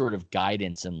some sort of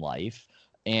guidance in life,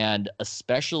 and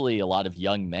especially a lot of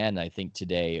young men, I think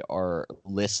today, are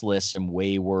listless and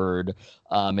wayward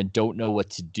and don't know what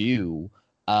to do.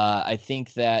 I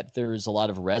think that there's a lot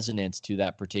of resonance to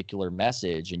that particular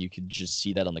message, and you could just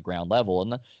see that on the ground level.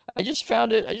 And I just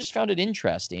found it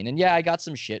interesting. And yeah, I got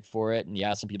some shit for it, and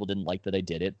yeah, some people didn't like that I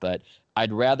did it, but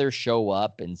I'd rather show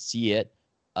up and see it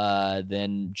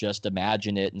than just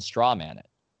imagine it and straw man it.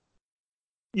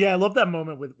 Yeah, I love that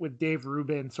moment with Dave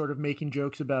Rubin sort of making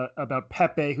jokes about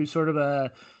Pepe, who's sort of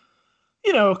a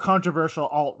controversial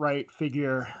alt-right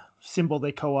figure, symbol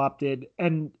they co-opted.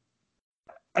 And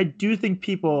I do think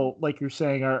people, like you're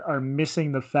saying, are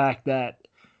missing the fact that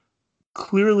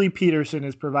clearly Peterson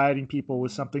is providing people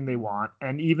with something they want.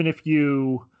 And even if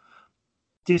you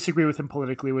disagree with him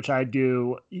politically, which I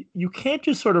do, you can't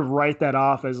just sort of write that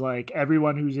off as like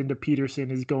everyone who's into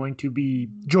Peterson is going to be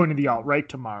joining the alt-right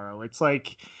tomorrow. It's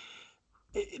like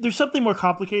there's something more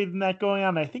complicated than that going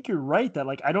on. And I think you're right that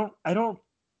like I don't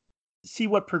see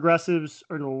what progressives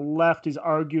or the left is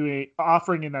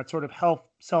offering in that sort of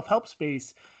self-help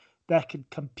space that could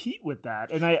compete with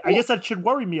that. And I guess that should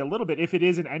worry me a little bit if it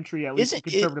is an entry, at least in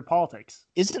conservative politics.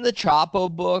 Isn't the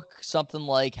Chapo book something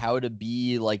like How to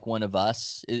Be Like One of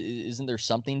Us? Isn't there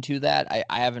something to that?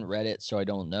 I haven't read it, so I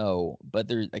don't know. But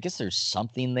I guess there's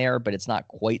something there, but it's not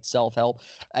quite self-help.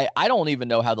 I don't even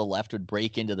know how the left would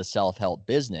break into the self-help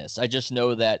business. I just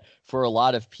know that for a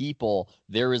lot of people,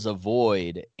 there is a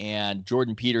void, and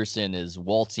Jordan Peterson is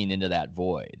waltzing into that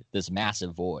void, this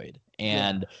massive void.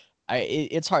 And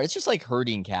it's hard. It's just like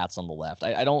herding cats on the left.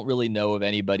 I don't really know of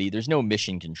anybody. There's no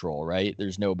mission control, right?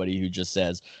 There's nobody who just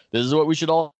says, this is what we should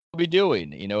all be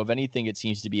doing. If anything, it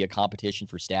seems to be a competition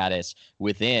for status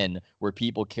within, where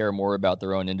people care more about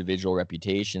their own individual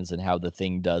reputations than how the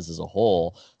thing does as a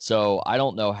whole. So I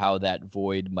don't know how that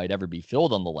void might ever be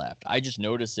filled on the left. I just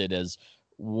notice it as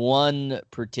one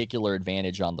particular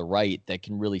advantage on the right that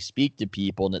can really speak to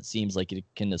people, and it seems like it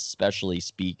can especially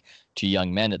speak to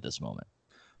young men at this moment.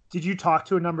 Did you talk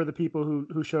to a number of the people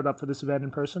who showed up for this event in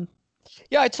person?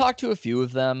 Yeah, I talked to a few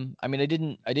of them. I mean, I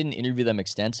didn't interview them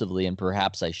extensively, and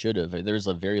perhaps I should have. There's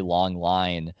a very long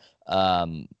line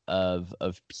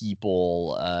of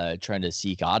people trying to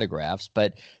seek autographs,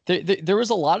 but there was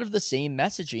a lot of the same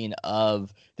messaging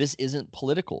of this isn't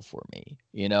political for me.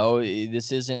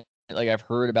 This isn't like I've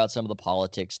heard about some of the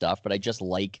politics stuff, but I just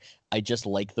like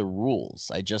the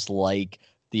rules. I just like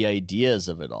the ideas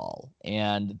of it all,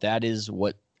 and that is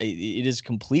what it is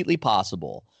completely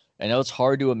possible. I know it's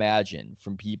hard to imagine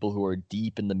from people who are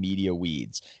deep in the media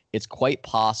weeds. It's quite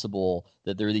possible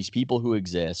that there are these people who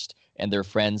exist and their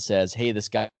friend says, hey, this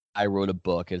guy wrote a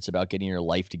book and it's about getting your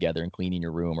life together and cleaning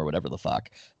your room or whatever the fuck.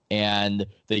 And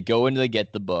they go and they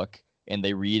get the book and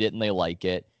they read it and they like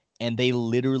it. And they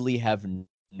literally have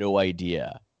no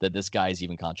idea that this guy is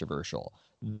even controversial.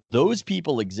 Those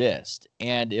people exist.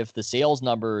 And if the sales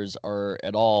numbers are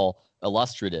at all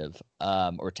illustrative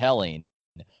or telling,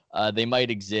 they might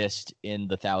exist in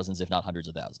the thousands, if not hundreds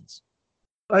of thousands.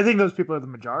 I think those people are the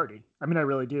majority. I mean, I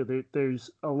really do. There's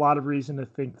a lot of reason to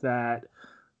think that,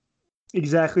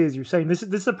 exactly as you're saying, this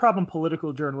is a problem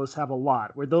political journalists have a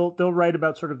lot, where they'll write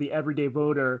about sort of the everyday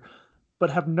voter, but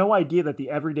have no idea that the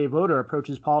everyday voter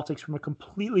approaches politics from a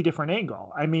completely different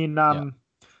angle. I mean,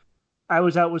 I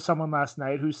was out with someone last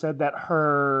night who said that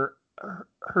her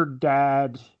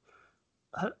dad.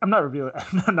 I'm not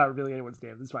revealing anyone's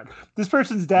name. It's fine. This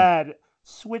person's dad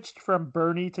switched from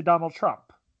Bernie to Donald Trump.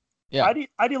 Yeah.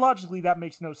 Ideologically, that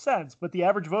makes no sense, but the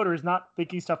average voter is not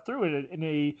thinking stuff through it in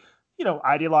a,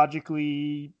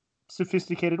 ideologically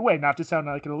sophisticated way. Not to sound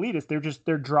like an elitist,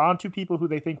 they're drawn to people who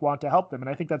they think want to help them, and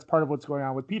I think that's part of what's going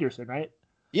on with Peterson, right?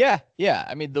 Yeah.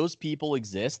 I mean, those people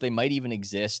exist. They might even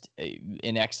exist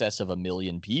in excess of 1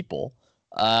 million people.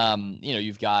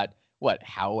 You've got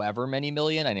however many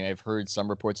million. I mean, I've heard some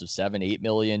reports of 7-8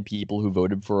 million people who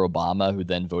voted for Obama who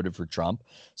then voted for Trump.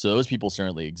 So those people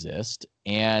certainly exist.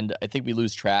 And I think we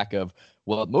lose track of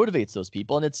what motivates those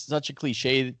people. And it's such a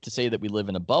cliche to say that we live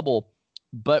in a bubble,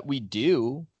 but we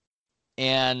do.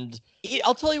 And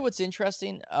I'll tell you what's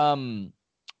interesting.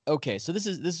 Okay, so this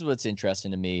is what's interesting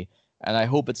to me, and I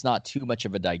hope it's not too much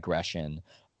of a digression.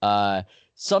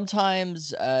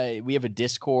 Sometimes we have a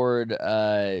Discord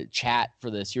chat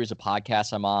for the series of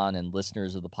podcasts I'm on, and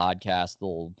listeners of the podcast,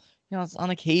 they'll,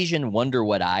 on occasion wonder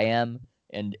what I am.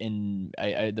 And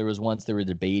there was once they were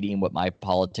debating what my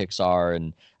politics are,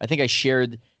 and I think I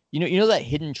shared, that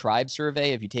hidden tribe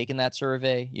survey. Have you taken that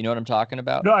survey? You know what I'm talking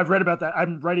about? No, I've read about that.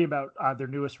 I'm writing about their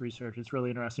newest research. It's really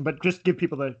interesting, but just give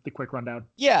people the quick rundown.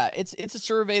 Yeah, it's a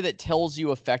survey that tells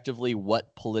you effectively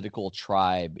what political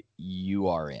tribe you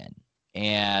are in.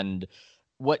 And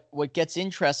what gets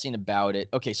interesting about it,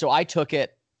 okay, so I took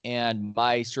it, and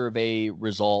my survey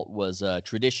result was a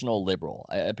traditional liberal.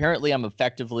 Apparently, I'm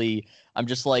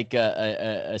just like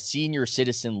a senior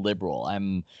citizen liberal.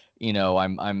 I'm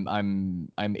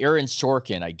Aaron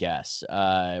Sorkin, I guess.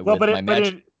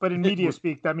 But in media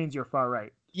speak, that means you're far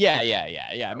right.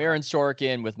 Yeah. I'm Aaron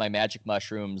Sorkin with my magic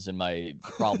mushrooms and my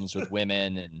problems with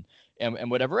women and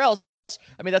whatever else.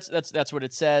 I mean, that's what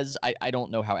it says. I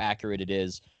don't know how accurate it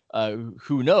is.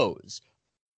 Who knows?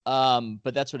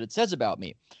 But that's what it says about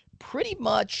me. Pretty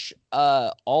much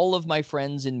all of my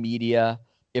friends in media,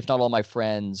 if not all my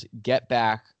friends, get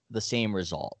back the same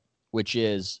result, which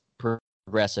is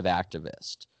progressive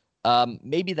activist.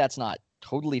 Maybe that's not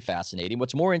totally fascinating.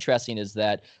 What's more interesting is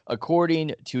that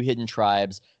according to Hidden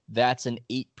Tribes, that's an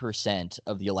 8%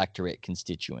 of the electorate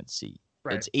constituency.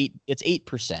 Right. It's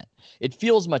 8%. It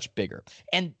feels much bigger.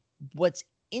 And what's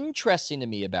interesting to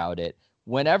me about it,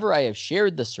 whenever I have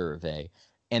shared the survey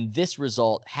and this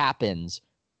result happens,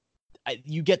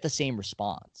 you get the same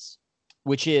response,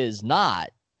 which is not,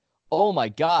 oh my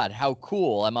God, how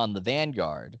cool, I'm on the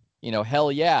vanguard.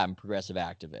 Hell yeah, I'm a progressive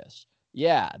activist.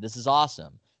 Yeah, this is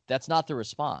awesome. That's not the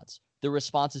response. The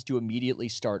response is to immediately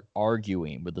start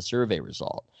arguing with the survey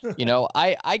result.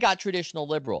 I got traditional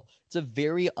liberal. It's a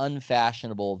very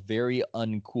unfashionable, very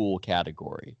uncool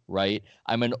category, right?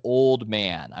 I'm an old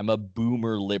man. I'm a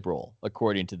boomer liberal,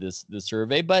 according to this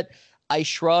survey. But I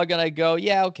shrug and I go,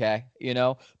 yeah, okay,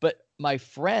 But my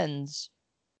friends,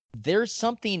 there's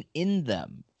something in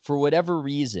them for whatever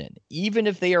reason, even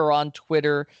if they are on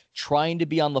Twitter trying to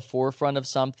be on the forefront of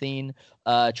something,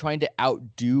 trying to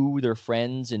outdo their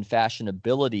friends in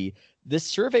fashionability, this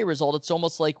survey result, it's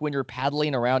almost like when you're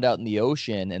paddling around out in the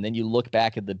ocean and then you look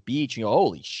back at the beach and you go,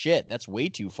 holy shit, that's way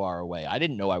too far away. I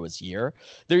didn't know I was here.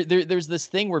 There's this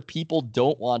thing where people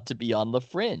don't want to be on the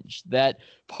fringe, that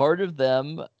part of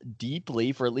them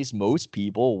deeply, for at least most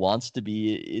people, wants to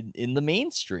be in the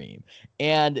mainstream.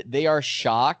 And they are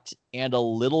shocked and a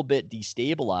little bit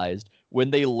destabilized when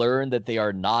they learn that they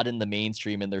are not in the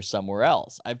mainstream and they're somewhere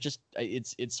else.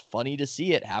 It's funny to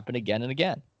see it happen again and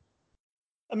again.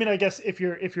 I mean, I guess if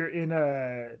you're in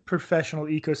a professional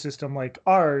ecosystem like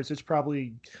ours, it's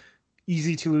probably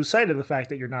easy to lose sight of the fact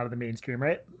that you're not in the mainstream,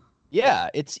 right? Yeah,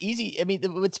 it's easy. I mean,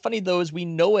 what's funny though is we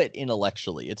know it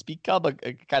intellectually. It's become a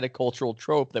kind of cultural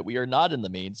trope that we are not in the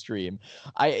mainstream.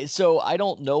 So I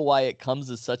don't know why it comes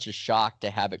as such a shock to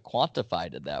have it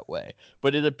quantified in that way,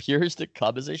 but it appears to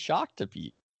come as a shock to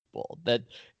people that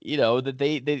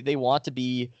that they want to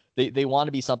be they want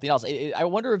to be something else. I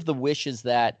wonder if the wish is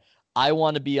that I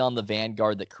want to be on the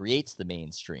vanguard that creates the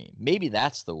mainstream. Maybe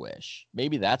that's the wish.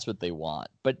 Maybe that's what they want.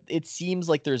 But it seems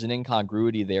like there's an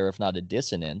incongruity there, if not a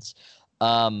dissonance.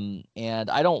 And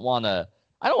I don't want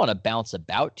to bounce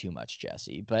about too much,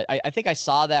 Jesse. But I think I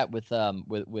saw that with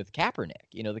Kaepernick.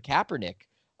 The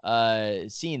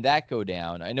Kaepernick, seeing that go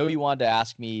down. I know you wanted to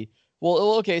ask me.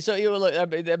 Well, okay, so look,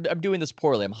 I'm doing this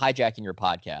poorly. I'm hijacking your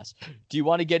podcast. Do you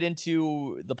want to get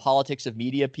into the politics of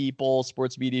media people,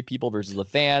 sports media people versus the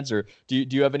fans, or do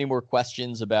you have any more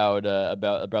questions about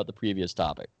the previous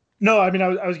topic? No, I mean,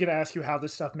 I was going to ask you how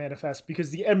this stuff manifests because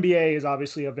the NBA is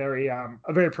obviously a very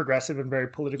progressive and very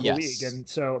political league, Yes. and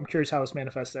so I'm curious how this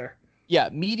manifests there. Yeah,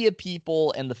 media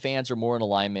people and the fans are more in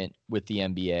alignment with the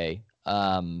NBA,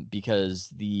 because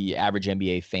the average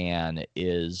NBA fan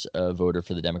is a voter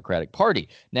for the Democratic Party.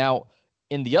 Now,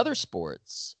 in the other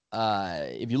sports,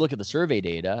 if you look at the survey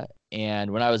data,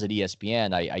 and when I was at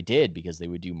ESPN, I did because they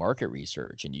would do market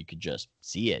research and you could just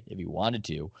see it if you wanted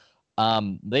to.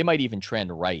 They might even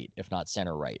trend right, if not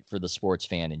center right, for the sports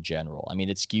fan in general. I mean,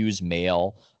 it skews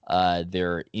male.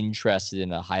 They're interested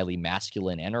in a highly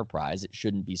masculine enterprise. It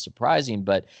shouldn't be surprising,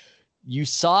 but you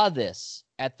saw this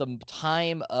at the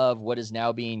time of what is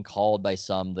now being called by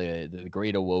some the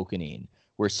Great Awakening,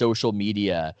 where social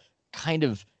media kind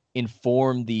of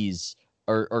informed these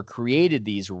or created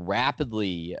these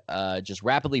rapidly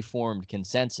formed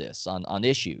consensus on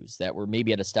issues that were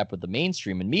maybe at a step with the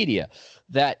mainstream and media.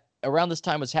 That around this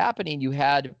time was happening, you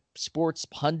had sports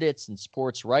pundits and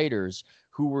sports writers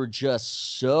who were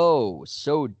just so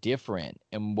different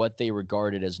in what they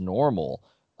regarded as normal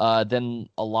than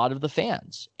a lot of the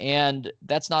fans. And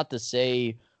that's not to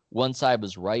say one side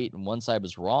was right and one side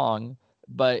was wrong,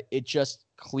 but it just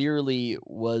clearly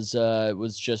was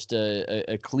just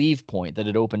a cleave point that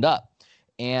had opened up.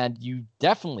 And you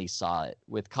definitely saw it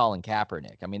with Colin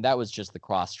Kaepernick. I mean, that was just the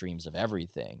cross streams of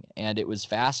everything. And it was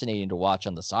fascinating to watch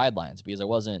on the sidelines because I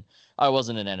wasn't in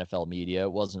NFL media.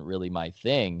 It wasn't really my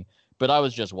thing, but I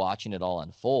was just watching it all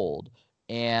unfold.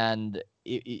 And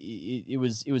it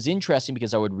was interesting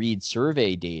because I would read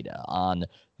survey data on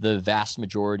the vast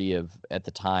majority of, at the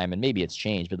time, and maybe it's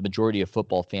changed, but the majority of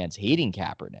football fans hating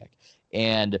Kaepernick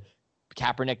and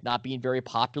Kaepernick not being very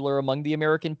popular among the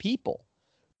American people.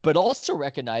 But also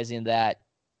recognizing that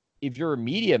if you're a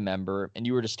media member and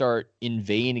you were to start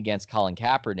inveighing against Colin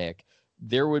Kaepernick,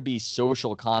 there would be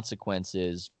social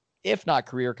consequences, if not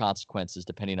career consequences,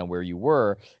 depending on where you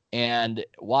were. And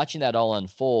watching that all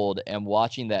unfold and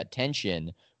watching that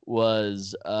tension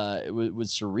was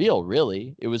surreal,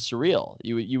 really. It was surreal.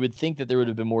 You would think that there would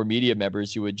have been more media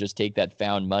members who would just take that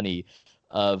found money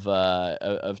of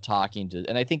talking to.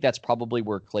 And I think that's probably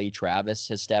where Clay Travis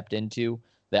has stepped into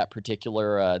that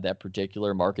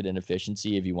particular market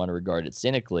inefficiency, if you want to regard it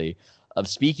cynically, of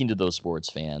speaking to those sports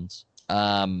fans.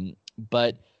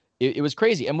 But it was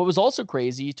crazy. And what was also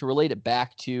crazy, to relate it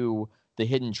back to the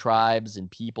hidden tribes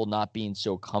and people not being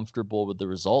so comfortable with the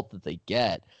result that they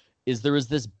get, is there was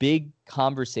this big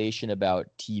conversation about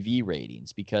TV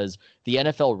ratings because the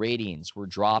NFL ratings were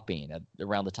dropping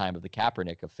around the time of the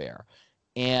Kaepernick affair.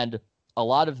 And a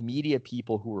lot of media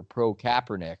people who were pro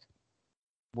Kaepernick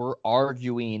were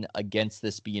arguing against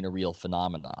this being a real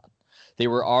phenomenon. They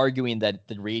were arguing that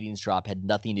the ratings drop had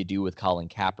nothing to do with Colin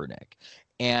Kaepernick.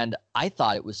 And I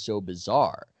thought it was so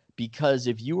bizarre because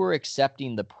if you were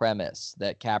accepting the premise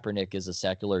that Kaepernick is a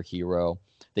secular hero,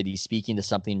 that he's speaking to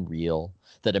something real,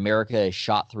 that America is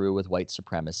shot through with white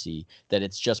supremacy, that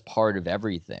it's just part of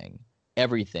everything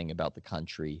about the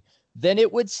country, then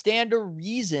it would stand to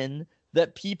reason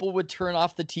that people would turn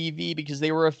off the TV because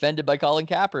they were offended by Colin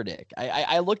Kaepernick.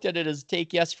 I looked at it as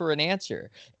take yes for an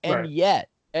answer. And Right.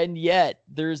 yet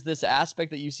there's this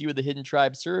aspect that you see with the Hidden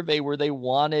Tribe survey where they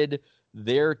wanted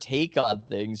their take on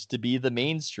things to be the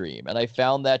mainstream. And I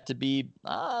found that to be,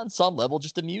 on some level,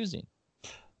 just amusing.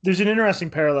 There's an interesting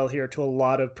parallel here to a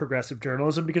lot of progressive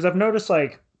journalism because I've noticed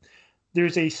like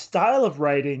there's a style of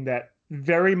writing that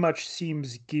very much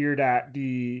seems geared at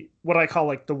the what I call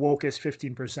like the wokest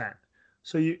 15%.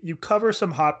 So you cover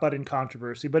some hot button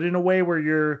controversy, but in a way where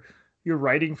you're you're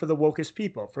writing for the wokest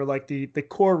people, for like the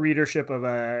core readership of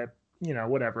a,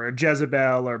 whatever, a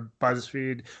Jezebel or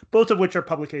BuzzFeed, both of which are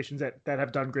publications that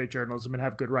have done great journalism and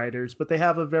have good writers, but they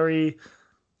have a very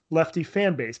lefty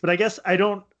fan base. But I guess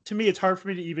to me, it's hard for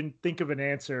me to even think of an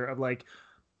answer of like,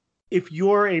 if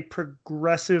you're a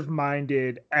progressive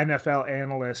minded NFL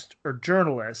analyst or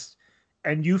journalist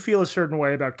and you feel a certain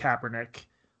way about Kaepernick,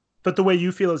 but the way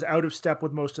you feel is out of step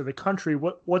with most of the country,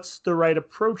 what's the right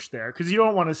approach there? Because you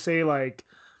don't want to say like,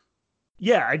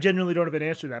 yeah, I genuinely don't have an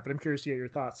answer to that, but I'm curious to get your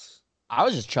thoughts. I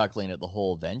was just chuckling at the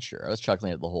whole venture. I was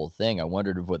chuckling at the whole thing. I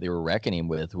wondered if what they were reckoning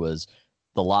with was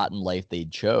the lot in life they'd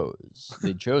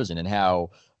chosen, and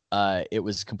how it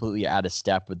was completely out of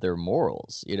step with their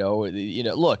morals.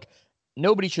 Look,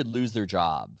 nobody should lose their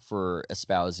job for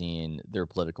espousing their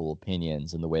political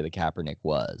opinions in the way that Kaepernick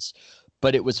was.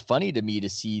 But it was funny to me to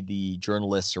see the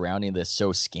journalists surrounding this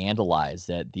so scandalized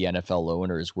that the NFL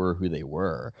owners were who they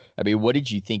were. I mean, what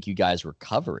did you think you guys were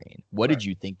covering? What did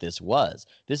you think this was?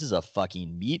 This is a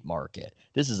fucking meat market.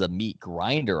 This is a meat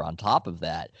grinder on top of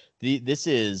that. This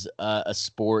is a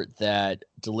sport that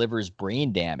delivers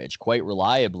brain damage quite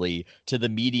reliably to the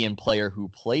median player who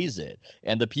plays it.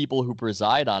 And the people who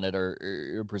preside on it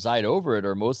or preside over it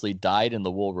are mostly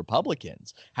dyed-in-the-wool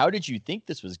Republicans. How did you think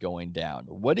this was going down?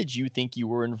 What did you think you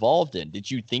were involved in? Did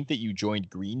you think that you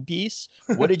joined Greenpeace?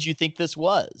 What did you think this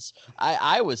was?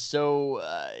 I was so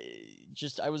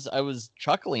I was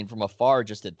chuckling from afar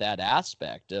just at that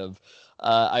aspect of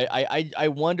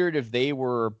I wondered if they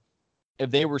were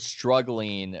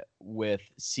struggling with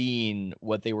seeing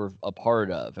what they were a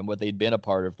part of and what they'd been a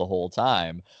part of the whole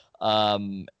time.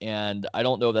 And I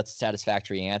don't know if that's a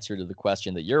satisfactory answer to the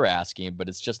question that you're asking, but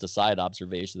it's just a side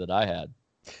observation that I had.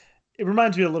 It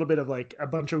reminds me a little bit of like a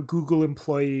bunch of Google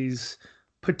employees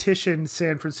petitioned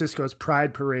San Francisco's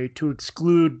Pride Parade to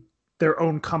exclude their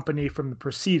own company from the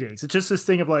proceedings. It's just this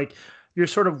thing of like, you're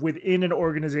sort of within an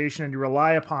organization and you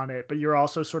rely upon it, but you're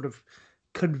also sort of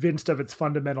convinced of its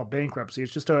fundamental bankruptcy.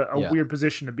 It's just a weird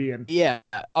position to be in. Yeah.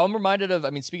 I'm reminded of,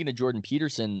 speaking of Jordan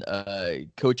Peterson,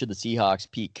 coach of the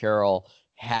Seahawks, Pete Carroll,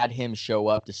 had him show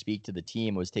up to speak to the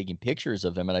team, was taking pictures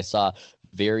of him. And I saw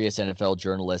various NFL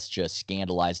journalists just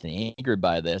scandalized and angered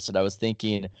by this. And I was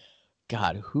thinking,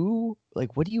 God,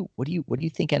 what do you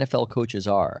think NFL coaches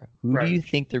are? Who do you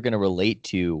think they're going to relate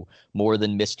to more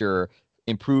than Mr.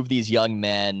 Improve these young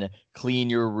men, clean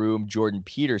your room, Jordan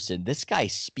Peterson? This guy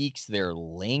speaks their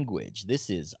language.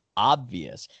 This is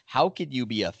obvious. How could you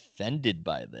be offended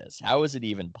by this? How is it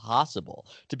even possible?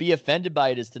 To be offended by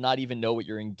it is to not even know what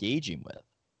you're engaging with.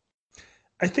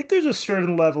 I think there's a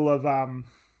certain level of I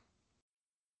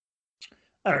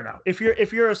don't know. If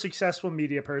you're a successful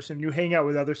media person, you hang out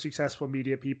with other successful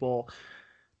media people,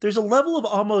 there's a level of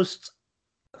almost,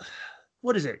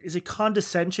 what is it? Is it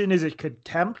condescension? Is it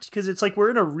contempt? Because it's like we're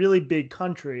in a really big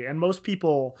country and most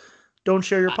people don't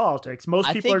share your politics.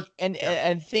 Most people are.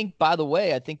 And think, by the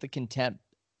way, I think the contempt,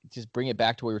 just bring it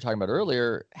back to what we were talking about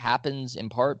earlier, happens in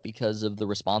part because of the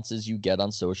responses you get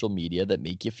on social media that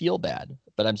make you feel bad.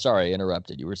 But I'm sorry, I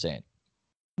interrupted. You were saying.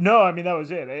 No, I mean, that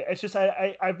was it. It's just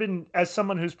I've been, as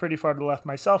someone who's pretty far to the left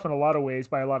myself in a lot of ways,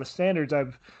 by a lot of standards,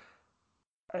 I've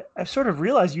sort of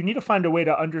realized you need to find a way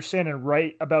to understand and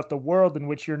write about the world in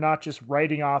which you're not just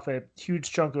writing off a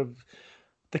huge chunk of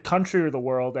the country or the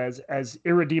world as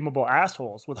irredeemable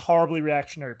assholes with horribly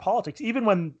reactionary politics. Even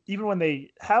when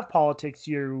they have politics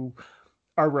you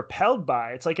are repelled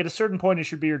by, it's like at a certain point it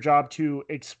should be your job to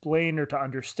explain or to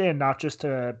understand, not just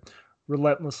to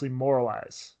relentlessly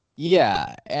moralize.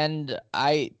 Yeah, and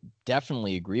I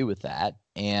definitely agree with that.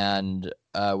 And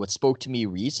what spoke to me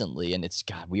recently, and it's,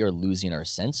 God, we are losing our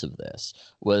sense of this,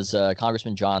 was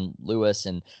Congressman John Lewis.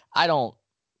 And I don't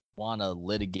want to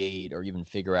litigate or even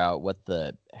figure out what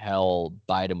the hell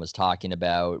Biden was talking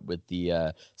about with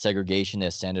the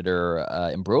segregationist Senator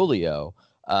imbroglio.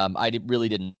 Really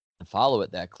didn't follow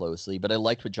it that closely, but I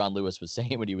liked what John Lewis was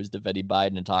saying when he was defending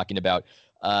Biden and talking about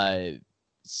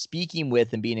speaking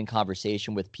with and being in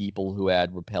conversation with people who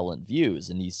had repellent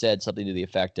views. And he said something to the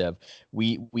effect of,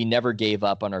 we never gave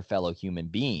up on our fellow human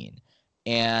being.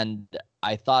 And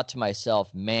I thought to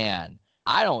myself, man,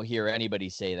 I don't hear anybody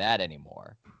say that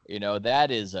anymore. That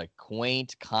is a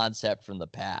quaint concept from the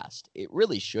past. It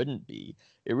really shouldn't be.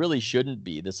 It really shouldn't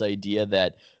be. This idea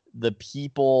that the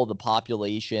people, the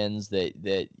populations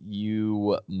that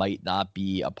you might not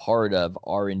be a part of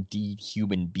are indeed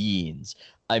human beings.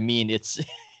 I mean,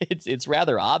 it's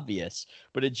rather obvious,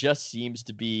 but it just seems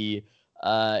to be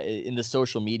in the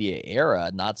social media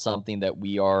era not something that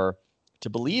we are to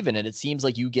believe in. And it seems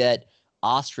like you get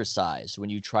ostracized when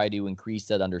you try to increase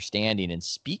that understanding and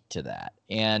speak to that.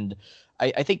 And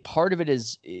I think part of it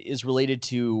is related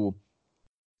to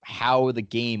how the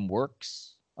game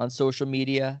works on social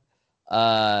media.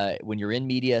 When you're in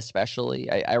media, especially,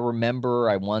 I remember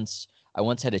I once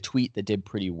had a tweet that did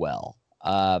pretty well.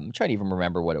 I'm trying to even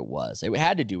remember what it was. It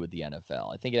had to do with the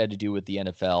NFL. I think it had to do with the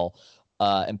NFL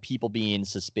and people being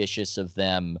suspicious of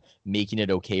them making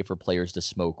it okay for players to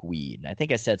smoke weed. And I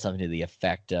think I said something to the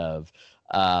effect of,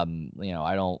 I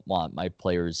don't want my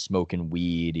players smoking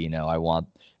weed.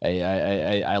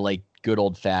 I like good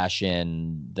old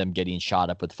fashioned them getting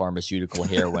shot up with pharmaceutical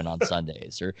heroin on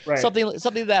Sundays or Right. something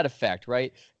to that effect.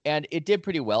 Right. And it did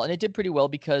pretty well. And it did pretty well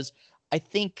because I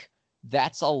think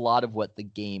that's a lot of what the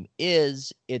game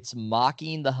is. It's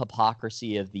mocking the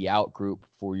hypocrisy of the out group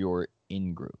for your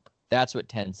in group. That's what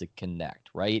tends to connect,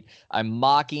 right? I'm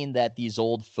mocking that these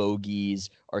old fogies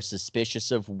are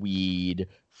suspicious of weed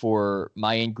for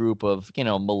my in group of,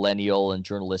 millennial and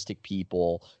journalistic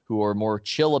people who are more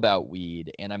chill about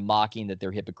weed. And I'm mocking that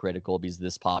they're hypocritical because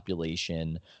this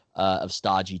population of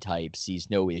stodgy types sees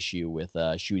no issue with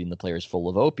shooting the players full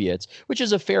of opiates, which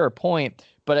is a fair point.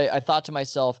 But I thought to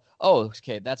myself, oh,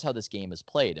 okay, that's how this game is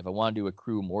played. If I wanted to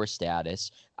accrue more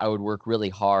status, I would work really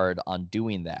hard on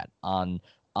doing that, on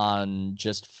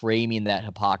just framing that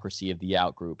hypocrisy of the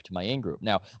out group to my in group.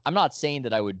 Now, I'm not saying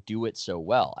that I would do it so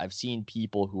well. I've seen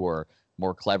people who are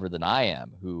more clever than I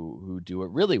am who do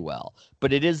it really well,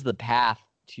 but it is the path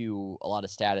to a lot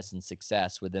of status and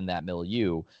success within that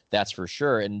milieu, that's for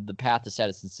sure. And the path to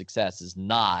status and success is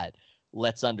not,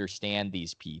 let's understand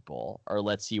these people, or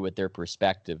let's see what their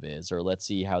perspective is, or let's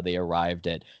see how they arrived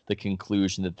at the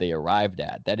conclusion that they arrived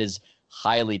at. That is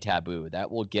highly taboo. That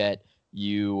will get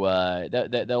you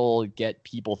that will get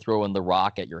people throwing the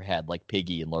rock at your head like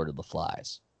Piggy in Lord of the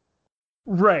Flies.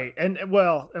 Right. And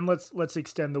let's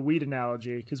extend the weed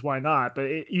analogy, because why not?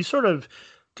 But you sort of,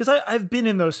 because I've been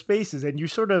in those spaces, and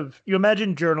you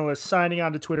imagine journalists signing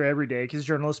on to Twitter every day, because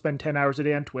journalists spend 10 hours a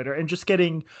day on Twitter, and just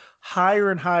getting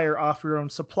higher and higher off your own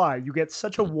supply. You get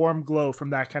such a warm glow from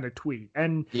that kind of tweet.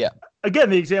 And yeah, again,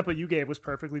 the example you gave was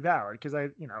perfectly valid, because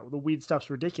the weed stuff's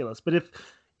ridiculous. But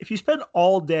if you spend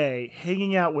all day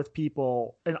hanging out with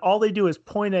people and all they do is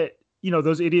point at,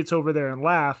 those idiots over there and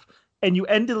laugh, and you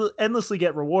endlessly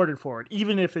get rewarded for it,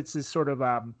 even if it's this sort of,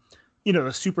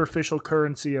 the superficial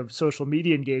currency of social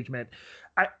media engagement,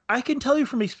 I can tell you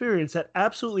from experience that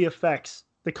absolutely affects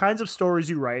the kinds of stories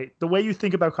you write, the way you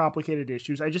think about complicated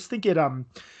issues. I just think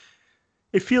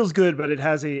it feels good, but it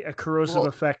has a corrosive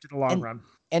effect in the long run.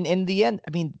 And in the end,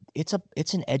 I mean, it's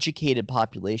an educated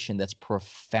population that's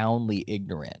profoundly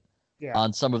ignorant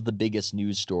on some of the biggest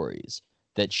news stories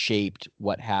that shaped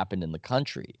what happened in the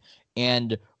country,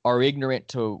 and are ignorant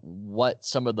to what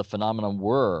some of the phenomena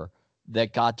were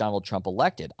that got Donald Trump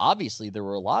elected. Obviously, there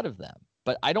were a lot of them,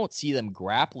 but I don't see them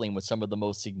grappling with some of the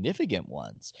most significant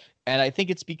ones. And I think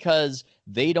it's because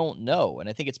they don't know. And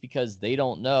I think it's because they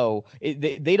don't know.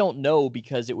 They don't know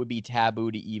because it would be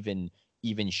taboo to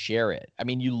even share it. I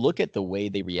mean, you look at the way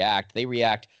they react. They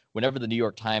react whenever the New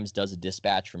York Times does a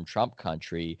dispatch from Trump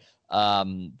country.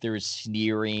 There's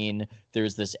sneering.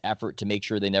 There's this effort to make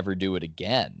sure they never do it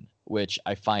again, which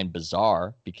I find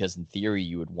bizarre, because in theory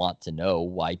you would want to know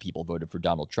why people voted for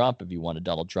Donald Trump if you wanted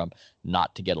Donald Trump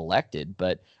not to get elected.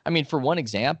 But I mean, for one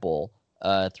example,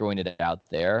 throwing it out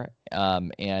there,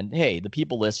 and hey, the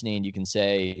people listening, you can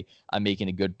say I'm making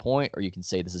a good point, or you can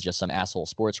say this is just some asshole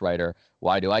sports writer.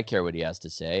 Why do I care what he has to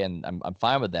say? And I'm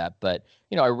fine with that. But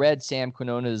I read Sam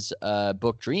Quinones'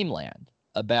 book Dreamland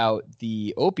about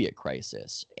the opiate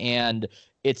crisis, and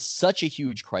it's such a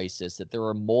huge crisis that there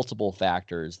are multiple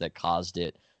factors that caused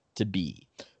it to be.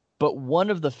 But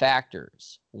one of the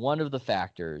factors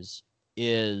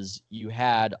is you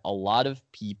had a lot of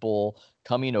people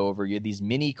coming over. You had these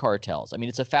mini cartels. I mean,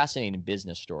 it's a fascinating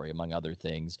business story, among other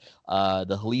things.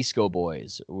 The Jalisco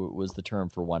Boys was the term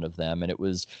for one of them. And it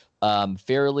was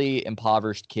fairly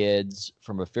impoverished kids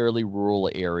from a fairly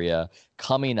rural area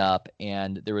coming up.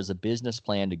 And there was a business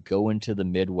plan to go into the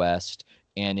Midwest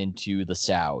and into the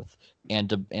South and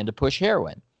to push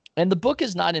heroin. And the book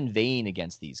is not in vain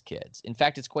against these kids. In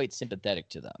fact, it's quite sympathetic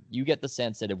to them. You get the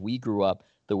sense that if we grew up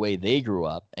the way they grew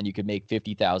up, and you could make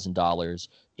 $50,000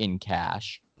 in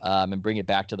cash and bring it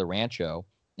back to the rancho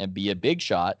and be a big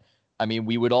shot, I mean,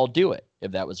 we would all do it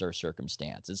if that was our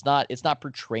circumstance. It's not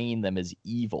portraying them as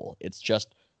evil. It's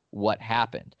just what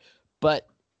happened. But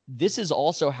this is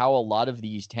also how a lot of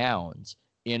these towns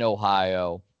in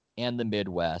Ohio and the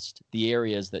Midwest, the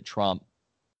areas that Trump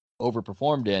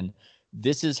overperformed in,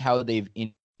 this is how they've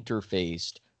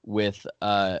interfaced with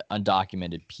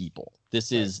undocumented people.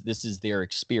 This is their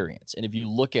experience. And if you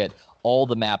look at all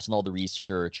the maps and all the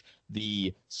research,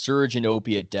 the surge in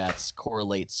opiate deaths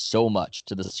correlates so much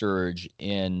to the surge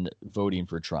in voting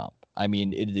for Trump. I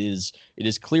mean, it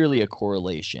is clearly a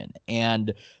correlation.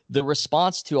 And the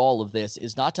response to all of this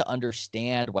is not to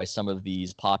understand why some of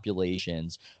these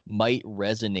populations might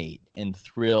resonate and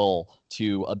thrill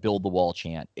to a build the wall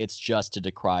chant. It's just to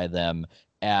decry them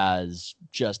as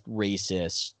just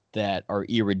racists that are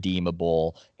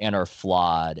irredeemable and are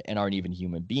flawed and aren't even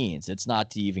human beings. It's not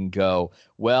to even go,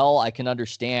 well, I can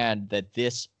understand that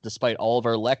this, despite all of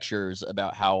our lectures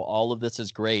about how all of this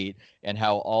is great and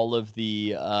how all of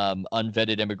the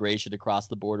unvetted immigration across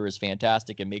the border is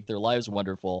fantastic and make their lives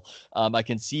wonderful, I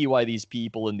can see why these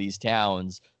people in these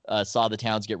towns saw the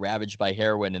towns get ravaged by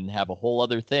heroin and have a whole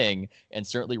other thing, and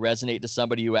certainly resonate to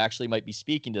somebody who actually might be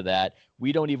speaking to that.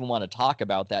 We don't even want to talk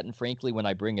about that. And frankly, when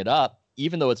I bring it up,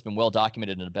 even though it's been well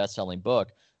documented in a best-selling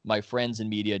book, my friends in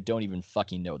media don't even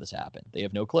fucking know this happened. They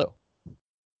have no clue.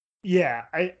 Yeah,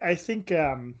 I think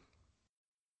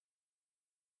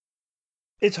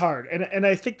it's hard. And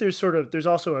I think there's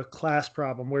also a class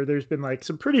problem where there's been like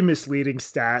some pretty misleading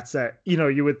stats that,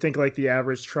 you would think like the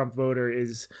average Trump voter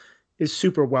is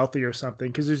super wealthy or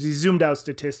something, because there's these zoomed out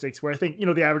statistics where I think,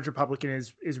 the average Republican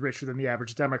is richer than the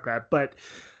average Democrat, but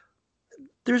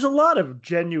there's a lot of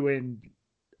genuine,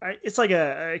 it's like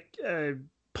a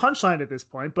punchline at this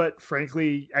point, but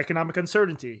frankly, economic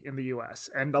uncertainty in the U.S.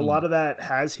 And a lot of that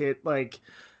has hit like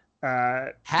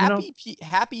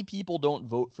happy people don't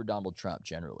vote for Donald Trump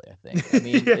generally. I think. I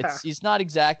mean, he's not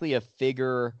exactly a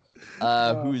figure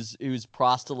who's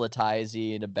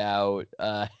proselytizing about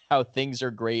how things are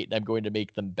great and I'm going to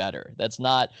make them better. That's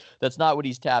not what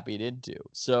he's tapping into.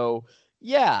 So.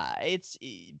 Yeah,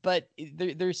 but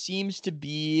there seems to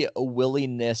be a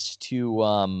willingness to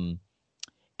and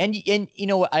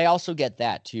I also get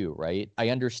that too, right? I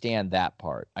understand that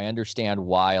part. I understand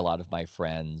why a lot of my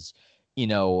friends,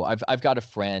 I've got a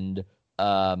friend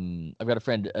Amin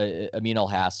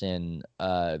Al-Hassan,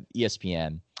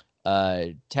 ESPN.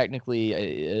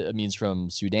 Technically, Amin's from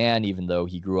Sudan, even though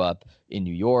he grew up in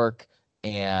New York,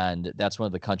 and that's one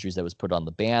of the countries that was put on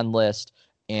the ban list.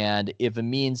 And if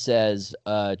Amin says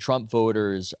Trump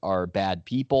voters are bad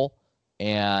people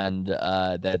and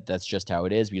that's just how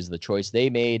it is because of the choice they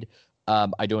made,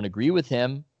 I don't agree with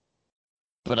him,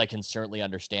 but I can certainly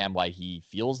understand why he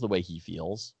feels the way he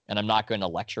feels. And I'm not going to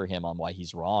lecture him on why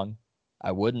he's wrong.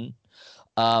 I wouldn't.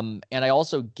 And I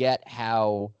also get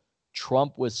how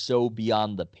Trump was so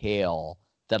beyond the pale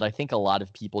that I think a lot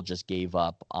of people just gave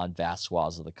up on vast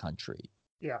swaths of the country.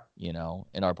 Yeah. In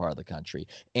our part of the country.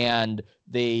 And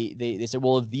they said,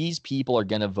 well, if these people are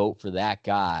going to vote for that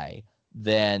guy,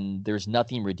 then there's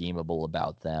nothing redeemable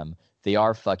about them. They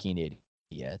are fucking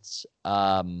idiots.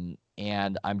 And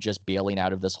I'm just bailing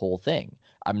out of this whole thing.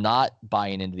 I'm not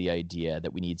buying into the idea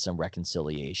that we need some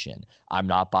reconciliation. I'm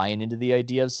not buying into the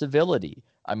idea of civility.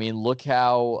 I mean, look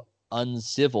how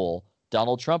uncivil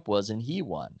Donald Trump was and he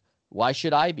won. Why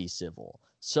should I be civil?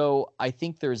 So I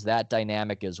think there's that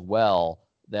dynamic as well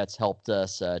that's helped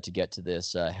us to get to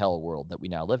this hell world that we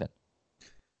now live in.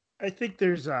 I think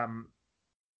there's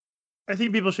I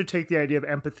think people should take the idea of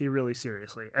empathy really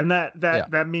seriously. And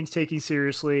that means taking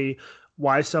seriously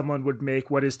why someone would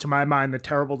make what is, to my mind, the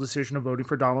terrible decision of voting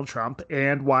for Donald Trump,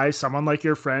 and why someone like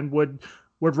your friend would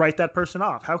write that person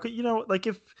off. How could, like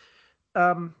if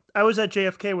I was at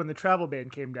JFK when the travel ban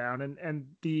came down, and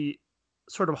the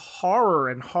sort of horror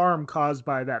and harm caused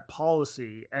by that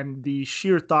policy and the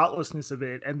sheer thoughtlessness of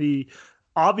it and the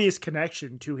obvious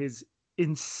connection to his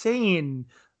insane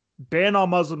ban all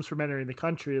Muslims from entering the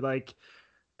country. Like,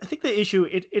 I think the issue,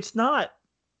 it's not,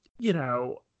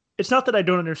 it's not that I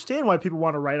don't understand why people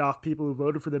want to write off people who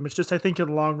voted for them. It's just, I think in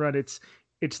the long run, it's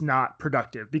not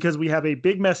productive because we have a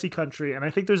big, messy country. And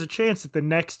I think there's a chance that the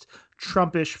next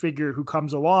Trumpish figure who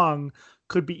comes along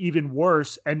could be even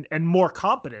worse and more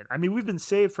competent. I mean, we've been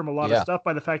saved from a lot of stuff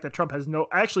by the fact that Trump has no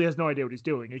idea what he's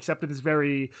doing, except in his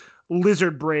very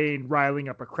lizard brain riling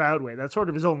up a crowd way. That's sort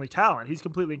of his only talent. He's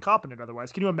completely incompetent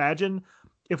otherwise. Can you imagine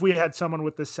if we had someone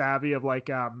with the savvy of like,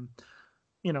 a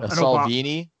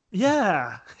Salvini?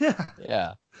 Yeah.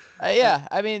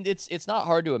 I mean, it's not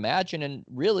hard to imagine. And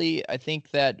really, I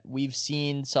think that we've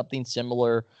seen something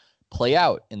similar play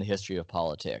out in the history of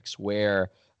politics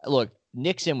where, look,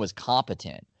 Nixon was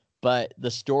competent, but the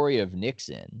story of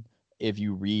Nixon, if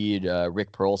you read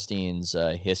Rick Perlstein's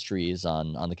histories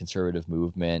on the conservative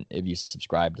movement, if you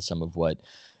subscribe to some of what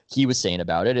he was saying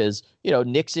about it is,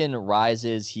 Nixon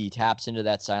rises, he taps into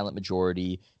that silent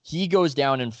majority. He goes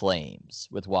down in flames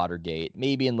with Watergate,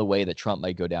 maybe in the way that Trump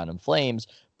might go down in flames,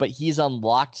 but he's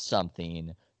unlocked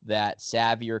something that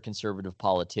savvier conservative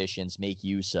politicians make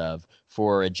use of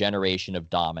for a generation of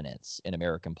dominance in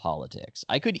American politics.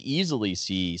 I could easily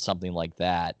see something like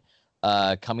that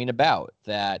coming about,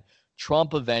 that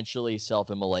Trump eventually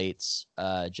self-immolates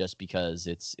just because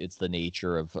it's the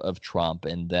nature of Trump,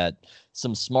 and that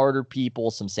some smarter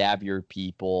people, some savvier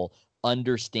people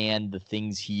understand the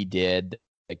things he did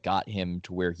that got him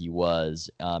to where he was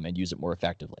and use it more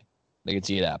effectively. I can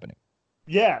see it happening.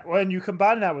 Yeah, well, and you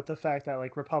combine that with the fact that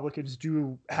like Republicans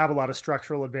do have a lot of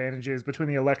structural advantages between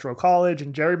the Electoral College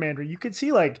and gerrymandering. You could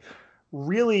see like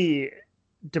really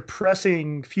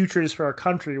depressing futures for our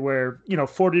country where,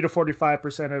 40 to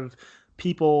 45% of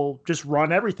people just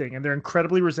run everything and they're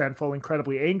incredibly resentful,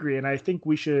 incredibly angry. And I think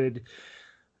we should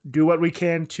do what we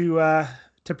can to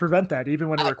prevent that, even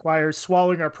when it requires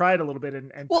swallowing our pride a little bit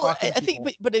and well, talking I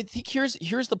think, but I think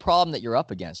here's the problem that you're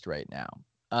up against right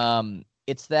now.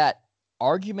 It's that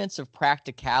arguments of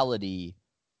practicality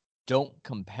don't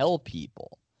compel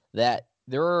people. That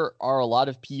there are a lot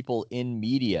of people in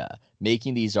media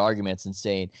making these arguments and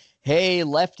saying, hey,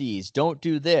 lefties, don't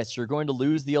do this. You're going to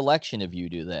lose the election if you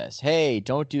do this. Hey,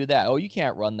 don't do that. Oh, you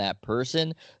can't run that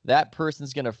person. That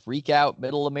person's going to freak out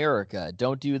middle America.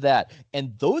 Don't do that.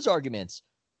 And those arguments,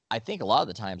 I think a lot of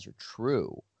the times are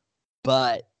true,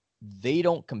 but they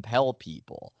don't compel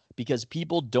people because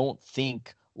people don't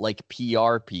think like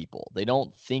PR people. They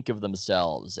don't think of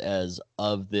themselves as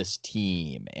of this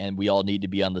team and we all need to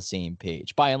be on the same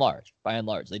page. By and large,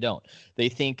 they don't. They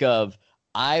think of,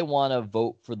 I want to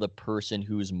vote for the person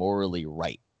who's morally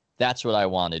right. That's what I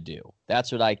want to do.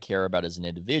 That's what I care about as an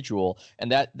individual.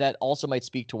 And that also might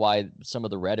speak to why some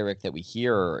of the rhetoric that we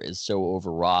hear is so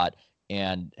overwrought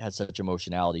and has such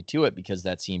emotionality to it, because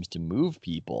that seems to move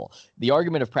people. The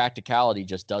argument of practicality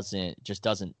just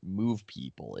doesn't move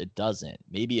people. It doesn't.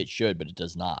 Maybe it should, but it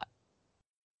does not.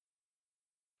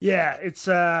 Yeah, it's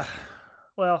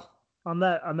well, on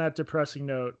that depressing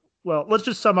note, well, let's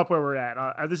just sum up where we're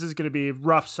at. This is going to be a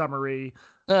rough summary,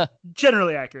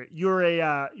 generally accurate. You're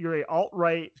a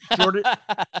alt-right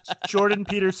Jordan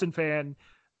Peterson fan.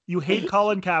 You hate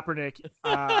Colin Kaepernick.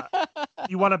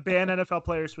 You want to ban NFL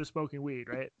players for smoking weed,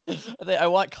 right? I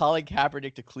want Colin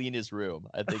Kaepernick to clean his room.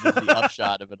 I think is the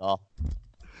upshot of it all.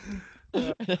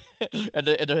 and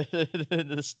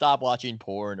to stop watching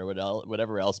porn or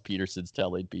whatever else Peterson's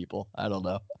telling people. I don't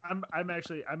know.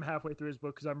 I'm halfway through his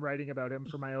book because I'm writing about him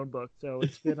for my own book. So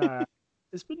it's been an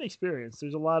experience.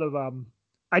 There's a lot of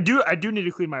I do need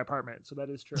to clean my apartment, so that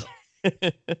is true.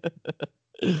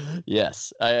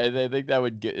 Yes, I think that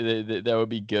would be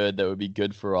good. That would be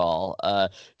good for all.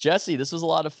 Jesse, this was a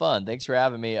lot of fun. Thanks for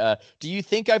having me. Do you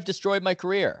think I've destroyed my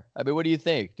career? I mean, what do you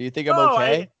think? Do you think I'm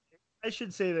okay? I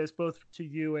should say this both to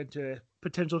you and to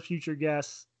potential future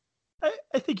guests.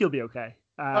 I think you'll be okay.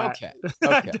 Okay.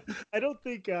 I don't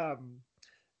think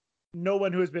no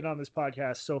one who has been on this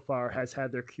podcast so far has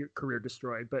had their career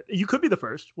destroyed, but you could be the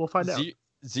first. We'll find out.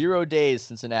 0 days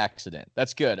since an accident.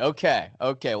 That's good. Okay.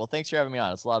 Well, thanks for having me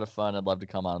on. It's a lot of fun. I'd love to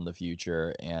come on in the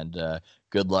future, and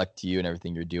good luck to you and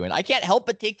everything you're doing. I can't help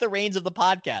but take the reins of the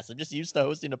podcast. I'm just used to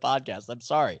hosting a podcast. I'm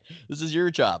sorry. This is your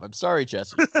job. I'm sorry,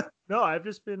 Jesse. No, I've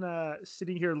just been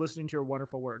sitting here listening to your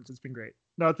wonderful words. It's been great.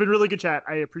 No, it's been really good chat.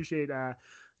 I appreciate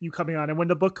you coming on. And when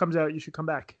the book comes out, you should come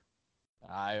back.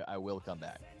 I will come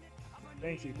back.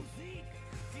 Thanks, Ethan.